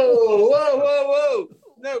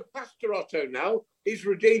 No, Pastor Otto now. He's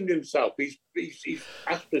redeemed himself. He's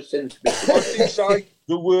asked for sins. What did he say?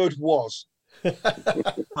 The word was.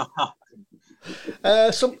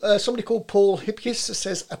 Somebody called Paul Hipkiss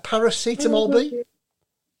says a paracetamol B.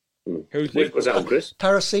 Who's this? Was that on, Chris?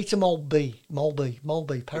 Paracetamol B. Molby.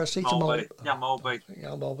 Paracetamol. Yeah, Molby. Yeah,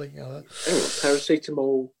 Molby. Yeah.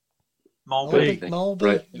 Paracetamol. Molby.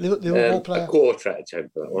 Right. Liverpool player. A quarter out of 10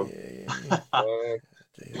 for that one.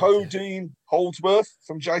 Codeine Holdsworth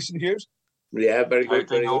from Jason Hughes. Yeah, very good.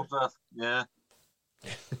 Very good. Yeah.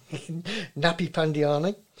 Nappy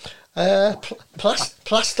Pandiani.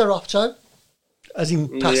 Plaster Opto. As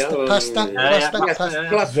in pasta. Plaster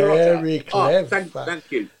Very Otto. clever.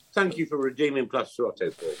 Thank you for redeeming Plaster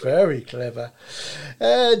Otto for me. Very clever.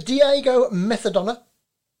 Diego Methodona.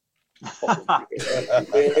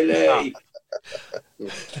 Really?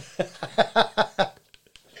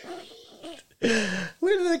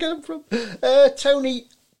 Where did they get them from? Tony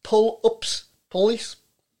Pull-Ups. Police.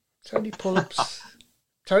 Tony Pull-Ups.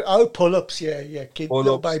 Sorry, pull-ups, yeah. Little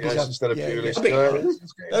Pull-ups, babies yes, have, instead of yeah.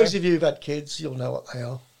 pull-ups. Those of you who've had kids, you'll know what they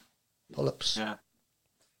are. Pull-ups. Yeah.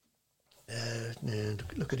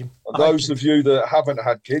 Look at him. Those of you that haven't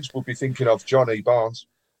had kids will be thinking of Johnny Barnes.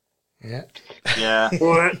 Yeah. Yeah.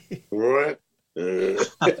 Right.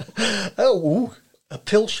 Oh, a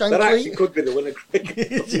pill That actually Shankly. could be the winner.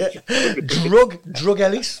 Yeah. Drug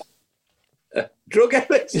Ellis. Drug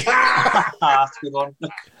Ellis. That's a good one.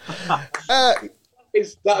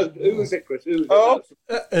 Who was it, Chris? Who was it? Oh.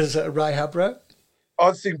 As Ray Habro.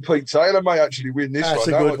 I think Pete Taylor may actually win this That's one.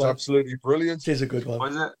 a That good one's one. absolutely brilliant. It is a good What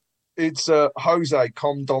one. is it? It's Jose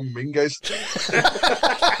Condominguez.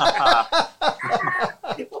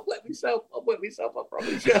 I'll wet myself, I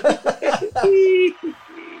promise you.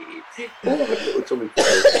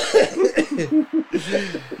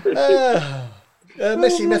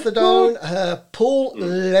 Messi Methadone. Paul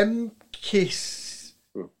Lemkis.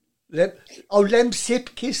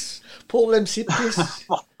 Lemsipkis. Paul Lemsipkis.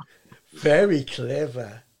 Very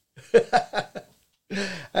clever.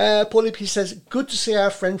 Paulie P says, good to see our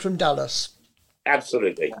friend from Dallas.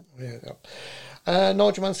 Absolutely. Yeah.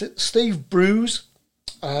 Nigel Mann says, Steve Bruce,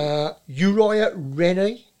 Uriah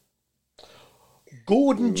Rennie,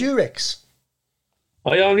 Gordon Durex.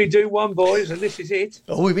 I only do one, boys, and this is it.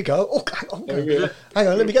 Oh, here we go. Oh, hang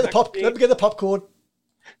on. Let me get the popcorn.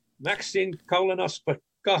 Maxine colonoscopy.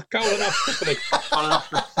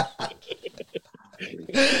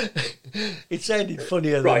 It sounded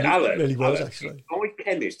funnier Right, than Alan. it really was, Alan, actually. my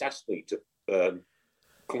chemist asked me to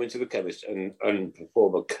come into the chemist and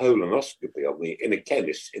perform a colonoscopy on me in a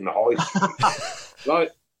chemist in the high street.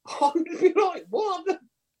 Like, I'm like, what?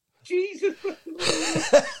 Jesus.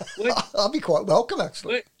 I'll be quite welcome,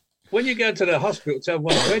 actually. When you go to the hospital, tell them,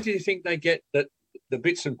 where do you think they get the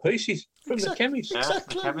bits and pieces? From the chemist. Yeah,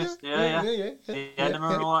 Exactly. the chemist. Yeah.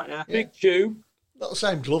 Yeah. Big tube. Not the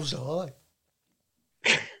same gloves, are they?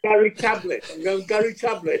 Gary Tablet. I'm going Gary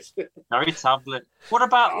Tablet. Gary Tablet. What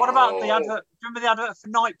about the advert? Remember the advert for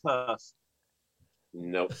Night Nurse?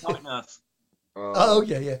 No. Night Nurse. Oh,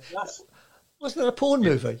 yeah. Yes. Wasn't it a porn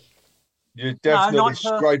movie? You're definitely Night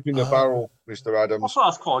Nurse. scraping the barrel, Mr. I Adams. thought that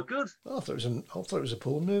was quite good. I thought it was a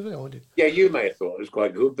porn movie. I did. Yeah, you may have thought it was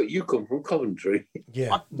quite good, but you come from Coventry.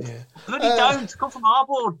 Yeah. Bloody don't come from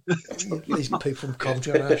Harbourne. These people from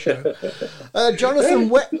Coventry on our show. Jonathan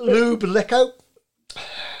Wet Lube Lecco.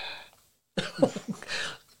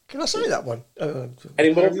 Can I say that one?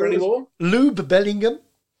 Any more? Lube Bellingham.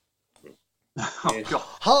 Oh, God.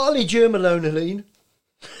 Harley Germaloneline.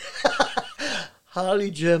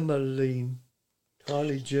 Harley Germaline.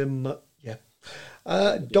 Yeah.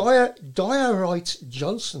 Diorite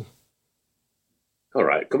Johnson. All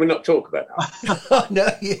right. Can we not talk about that? No,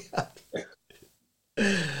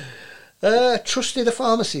 yeah. Trusty the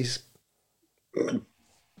Pharmacies.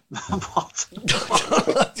 What?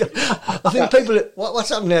 I think people. What's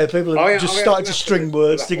happened now? People have just started to string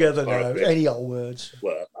words together now. Any old words.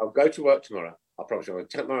 Work. I'll go to work tomorrow. I promise you, I'm going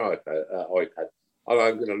to take my iPad and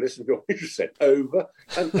I'm going to listen to what you just said over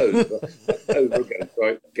and over and over again. So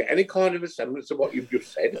I get any kind of a semblance of what you've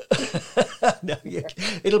just said. No, yeah.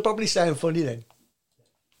 It'll probably sound funny then.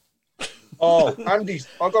 Oh, Andy,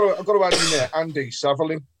 I've got to add in there, Andy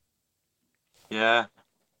Sutherland. Yeah.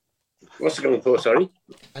 What's it going for, sorry?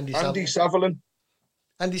 Andy Sutherland.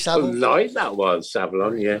 Andy I Savile. like that one,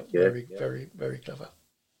 Savlon, yeah. Very, very clever.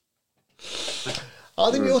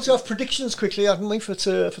 I think we ought to have predictions quickly, haven't we, for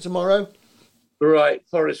tomorrow? Right,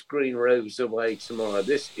 Forest Green Rovers away tomorrow.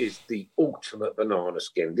 This is the ultimate banana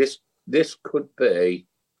skin. This could be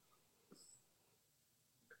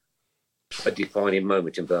a defining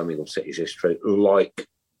moment in Birmingham City's history, like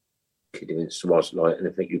Kidderminster was like. And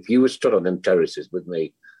I think if you were stood on them terraces with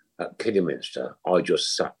me at Kidderminster, I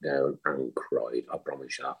just sat down and cried. I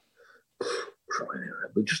promise you. Crying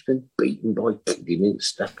out. We've just been beaten by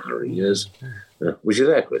Kidderminster Harriers. Was you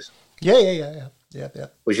there, Chris? Yeah.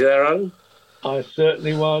 Was you there, Alan? I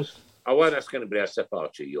certainly was. I won't ask anybody else that far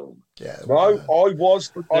too young. Yeah. No, I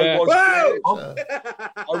was Whoa!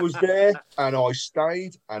 I was there and I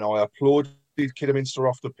stayed and I applauded Kidderminster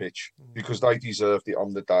off the pitch because they deserved it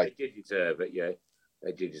on the day. They did deserve it, yeah.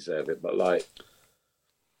 They did deserve it. But, like,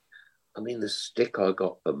 I mean, the stick I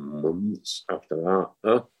got for months after that.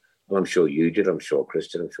 Huh? And I'm sure you did. I'm sure Chris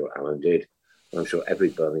did. I'm sure Alan did. I'm sure every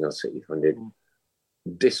Birmingham City fan did.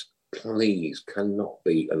 This, please, cannot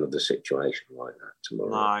be another situation like that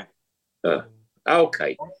tomorrow. No.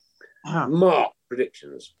 Okay. Mark,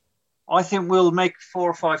 predictions. I think we'll make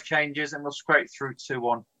 4 or 5 changes and we'll scrape through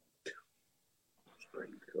 2-1.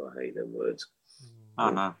 I hate them words.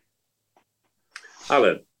 Oh, no.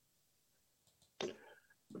 Alan.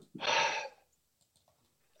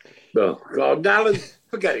 Oh, God, Alan,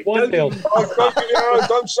 forget it. 1-0.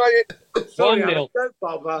 Don't say it. Sorry, 1-0. Alan, don't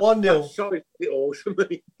bother. 1-0. Sorry, it all to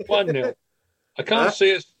me. 1-0. I can't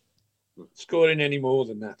see us scoring any more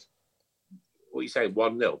than that. What are you saying,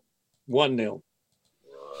 1-0? 1-0.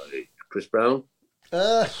 Right. Chris Brown?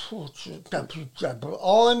 I'm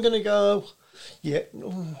going to go. Yeah.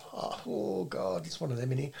 Oh God, it's one of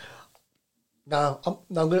them, isn't it? No, I'm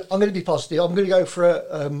going to be positive. I'm going to go for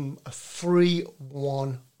a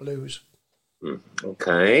 3-1 Blues.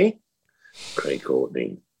 Okay. Craig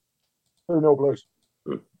Courtney. 2-0 Blues.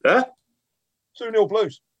 Huh? 2-0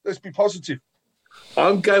 Blues. Let's be positive.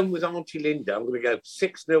 I'm going with Auntie Linda. I'm going to go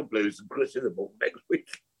 6-0 Blues and Chris in the ball next week.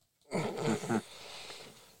 And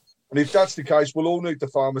if that's the case, we'll all need the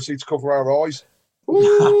pharmacy to cover our eyes.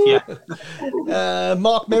 Yeah.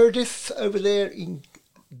 Mark Meredith over there in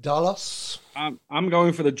Dallas. I'm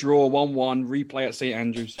going for the draw 1-1 replay at St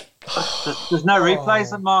Andrews. There's no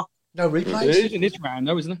replays, Mark. No There replays? is in this round,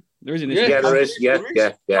 though, isn't there? There is in this Yeah, round. there is. Yeah.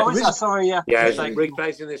 Oh, is that? Sorry, yeah. Yeah, Mistake. there's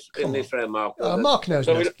replays in this round, Mark. Mark knows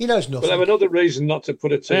So nothing. He knows We'll have nothing. another reason not to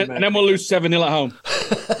put a team And then we'll lose 7-0 at home.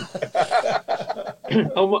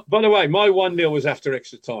 Oh, by the way, my 1-0 was after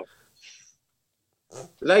extra time.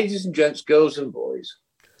 Ladies and gents, girls and boys,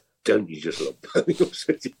 don't you just love Birmingham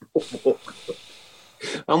City football?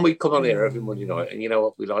 And we come on here every Monday night, and you know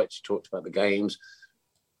what? We like to talk about the games.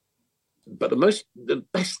 But the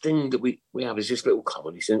best thing that we have is this little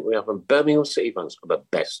comedy thing we have. And Birmingham City fans are the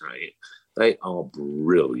best at it. They are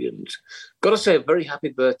brilliant. Got to say a very happy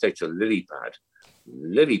birthday to Lilypad.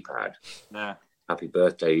 Lilypad. Yeah. Happy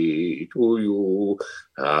birthday to you.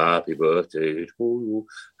 Happy birthday to you.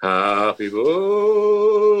 Happy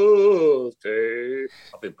birthday.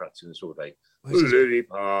 I've been practicing this all day.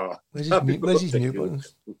 Lilypad. Where's his mute button?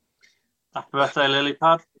 Happy birthday, Lily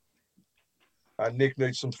Pad. And Nick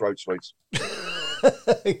needs some throat sweets.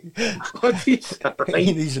 What did he say?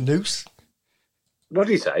 He needs a noose. What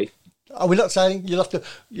did he say? Are we not saying you'll have to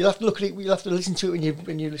look at it? You'll have to listen to it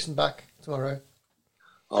when you listen back tomorrow.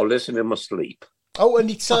 I'll listen in my sleep. Oh, and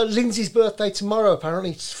it's Lindsay's birthday tomorrow.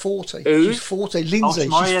 Apparently, it's 40. Who? She's 40. Lindsay.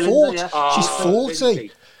 tomorrow, She's yeah, 40. Lindsay, yeah. She's 40.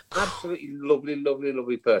 Lindsay. Absolutely lovely, lovely,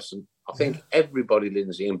 lovely person. I think everybody,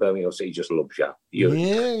 Lindsay, in Birmingham City just loves you.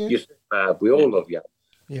 Yeah. We all love you.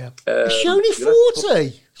 Yeah. Is she only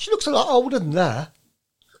 40? She looks a lot older than that.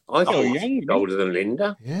 I thought young, she's older than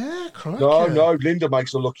Linda. Yeah, crikey. No, Linda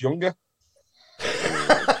makes her look younger.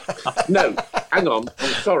 No, hang on. I'm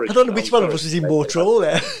sorry. I don't know which one of us is in more trouble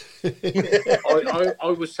there.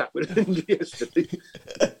 I was sat with Linda yesterday.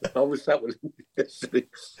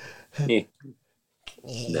 Yeah.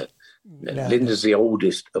 No. Linda's the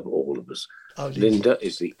oldest of all of us. Oh, Linda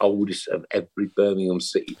is the oldest of every Birmingham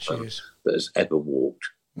City She fan is. that has ever walked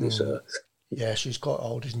this earth. Yeah, she's quite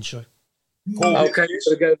old, isn't she? Okay,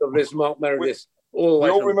 so go to this Mark Meredith. We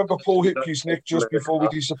all remember Paul Hipkiss, Nick, just before we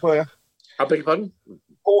disappear. I beg your pardon?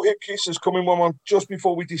 Paul Hipkiss has come in one just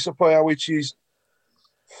before we disappear, which is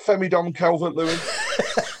Femidom Calvert-Lewin.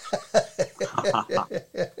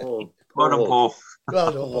 Well done, Paul.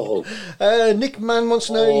 Well done, Paul. Nick Mann wants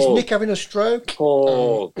to know, is Nick having a stroke?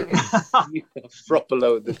 Oh, you proper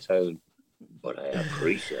lower the tone, but I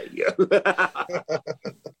appreciate you.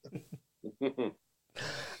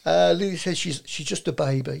 Lily says she's just a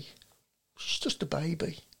baby. She's just a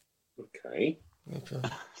baby. Okay.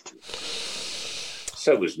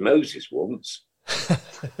 So was Moses once.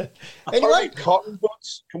 Anyway, Tony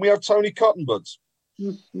Cottonbuds. Can we have Tony Cottonbuds?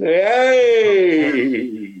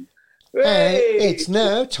 Hey! it's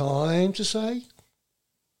now time to say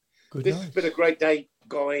good This has night. been a great day,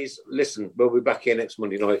 guys. Listen, we'll be back here next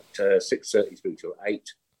Monday night, 6:30 through till 8.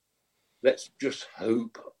 Let's just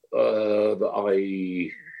hope that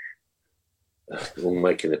I will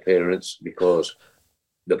make an appearance, because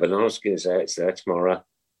the banana skin is there. It's there tomorrow.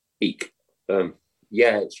 Eek.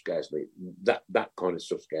 Yeah, it scares me. That kind of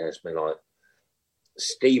stuff scares me. Like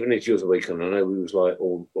Stevenage the other weekend, I know we was like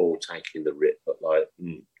all taking the rip, but like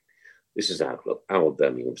this is our club, our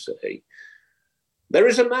Birmingham City. There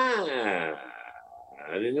is a man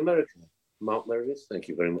in America, Mark Meredith. Thank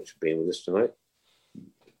you very much for being with us tonight.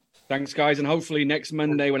 Thanks, guys. And hopefully next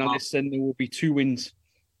Monday when I listen, there will be 2 wins.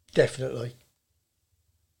 Definitely.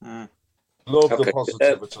 Love Okay. the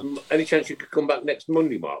positivity. Any chance you could come back next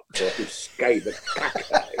Monday, Mark, so I can skate the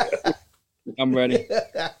cack out of you? I'm ready.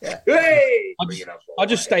 Hey! I'll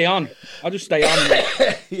just stay on. I'll just stay on.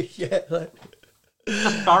 Yeah, like,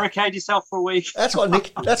 Just barricade yourself for a week. that's what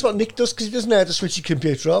Nick does, because he doesn't know how to switch the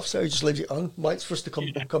computer off, so he just leaves it on. Waits for us to come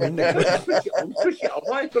in next week. Switch it on.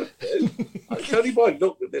 What have I got to do? It's only by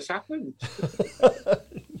luck that this happened.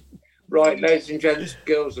 Right, ladies and gents,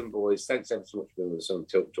 girls and boys, thanks ever so much for being with us on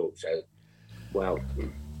Tilt Talk Show. Wow,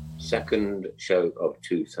 second show of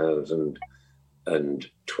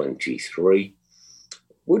 2023.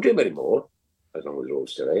 We'll do many more, as long as we're all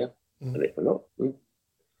still here. And if we're not,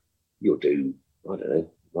 you'll do, I don't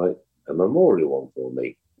know, like a memorial one for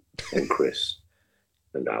me and Chris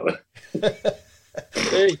and Alan. I'm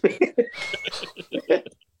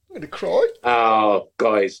going to cry. Oh,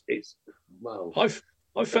 guys, it's, well...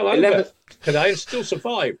 I fell over today and still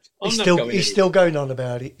survived. He's still going on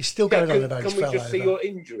about it. He's still going on about it. Can we just see your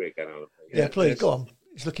injury again, Alan? Yeah, please, go on.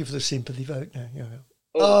 He's looking for the sympathy vote now. Yeah.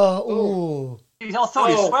 Oh. I thought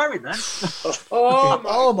he was swearing then.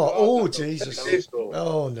 Oh, Jesus.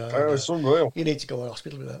 Oh, no. It's unreal. You need to go to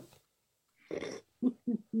hospital with that.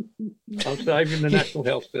 I'm saving the National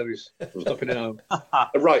Health Service. Stopping at home.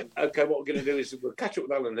 Right, okay, what we're going to do is we'll catch up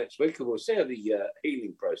with Alan next week and we'll see how the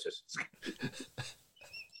healing process is.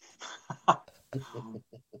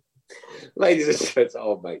 Ladies and gents,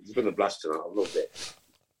 oh, mate, it's been a blast tonight. I've loved it.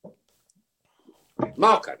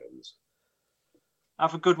 Mark Adams.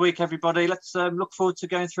 Have a good week, everybody. Let's look forward to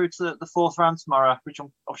going through to the fourth round tomorrow, which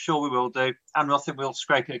I'm sure we will do. And I think we'll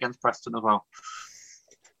scrape it against Preston as well.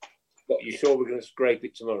 What, you sure we're going to scrape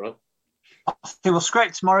it tomorrow? I think we'll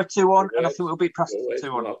scrape tomorrow 2-1, and I think we'll beat Preston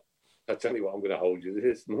 2-1. I'll tell you what, I'm going to hold you to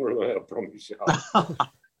this tomorrow, I promise you.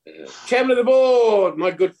 Chairman of the board, my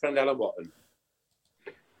good friend Alan Watton.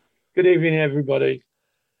 Good evening, everybody.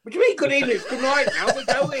 What do you mean, good evening? It's good night now, we're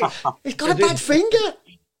going. He's got a bad finger.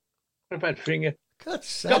 A bad finger. God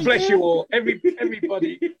bless you all.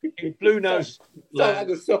 Everybody in Blue Nose Land.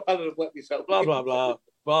 Blah, blah, blah.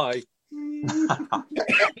 Bye.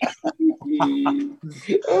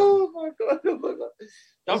 Oh my God.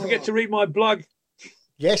 Don't forget to read my blog.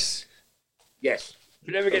 Yes. Yes. If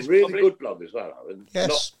it ever gets a really published. good blog as well, Alan.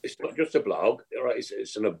 Yes. It's not just a blog, right?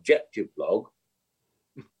 It's an objective blog,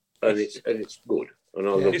 and it's good.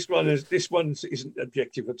 And this one isn't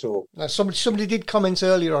objective at all. Now, somebody did comment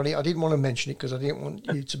earlier on it. I didn't want to mention it because I didn't want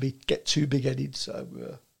you to get too big-headed, so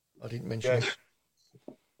I didn't mention it.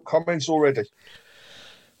 Comments already.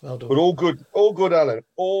 Well done. But all good, Alan.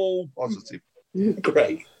 All positive.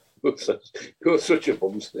 Great. You're such a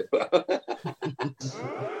bum sniffer.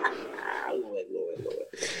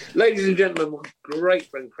 Ladies and gentlemen, my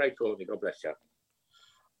great friend Craig Courtney, God bless you.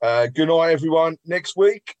 Good night, everyone. Next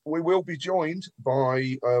week, we will be joined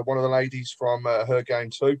by one of the ladies from Her Game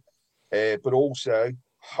Too, but also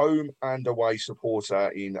home and away supporter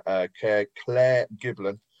in Claire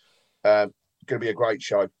Giblin. Going to be a great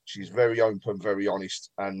show. She's very open, very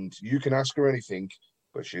honest, and you can ask her anything,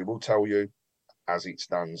 but she will tell you as it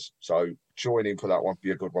stands. So join in for that one.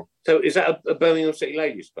 Be a good one. So is that a Birmingham City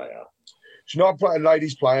ladies player? She's not a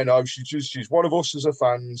ladies player, no. She's one of us as a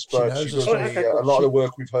fans, but she does a lot of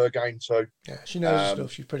work with Her Game Too. Yeah, she knows her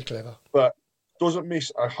stuff. She's pretty clever. But doesn't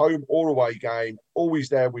miss a home or away game. Always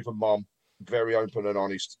there with her mum. Very open and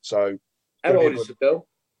honest. So how old is the girl?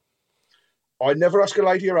 I never ask a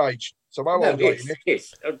lady her age. So how old are you, Nick?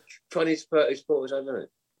 Yes, 20s, 30s, 40s, I don't know.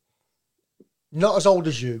 Not as old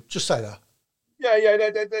as you. Just say that.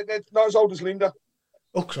 Yeah, they're not as old as Linda.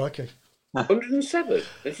 Oh, crikey. 107.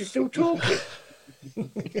 And she's still talking.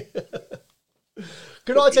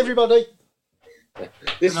 Good night, everybody.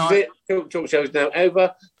 This is it. Talk Show is now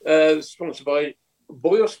over. Sponsored by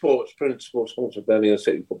Boyle Sports, principal sponsor of Birmingham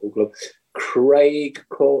City Football Club. Craig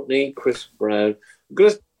Courtney, Chris Brown. I'm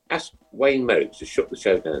going to ask Wayne Merrick to shut the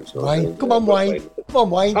show down. So Wayne, come on, Wayne. Come on,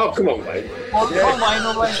 Wayne. Oh, come on, Wayne.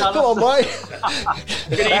 Come on, Wayne.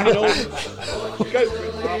 Good evening, all. Go for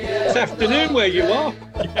it. It's afternoon where you are.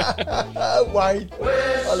 Wayne.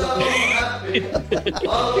 I love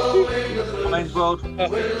Wayne's World.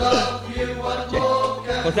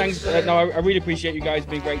 Well, thanks. No, I really appreciate you guys.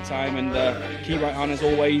 It's been a great time, and keep right on as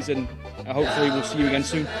always, and hopefully we'll see you again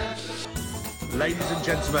soon. Ladies and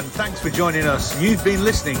gentlemen, thanks for joining us. You've been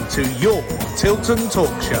listening to your Tilton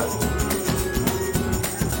Talk Show.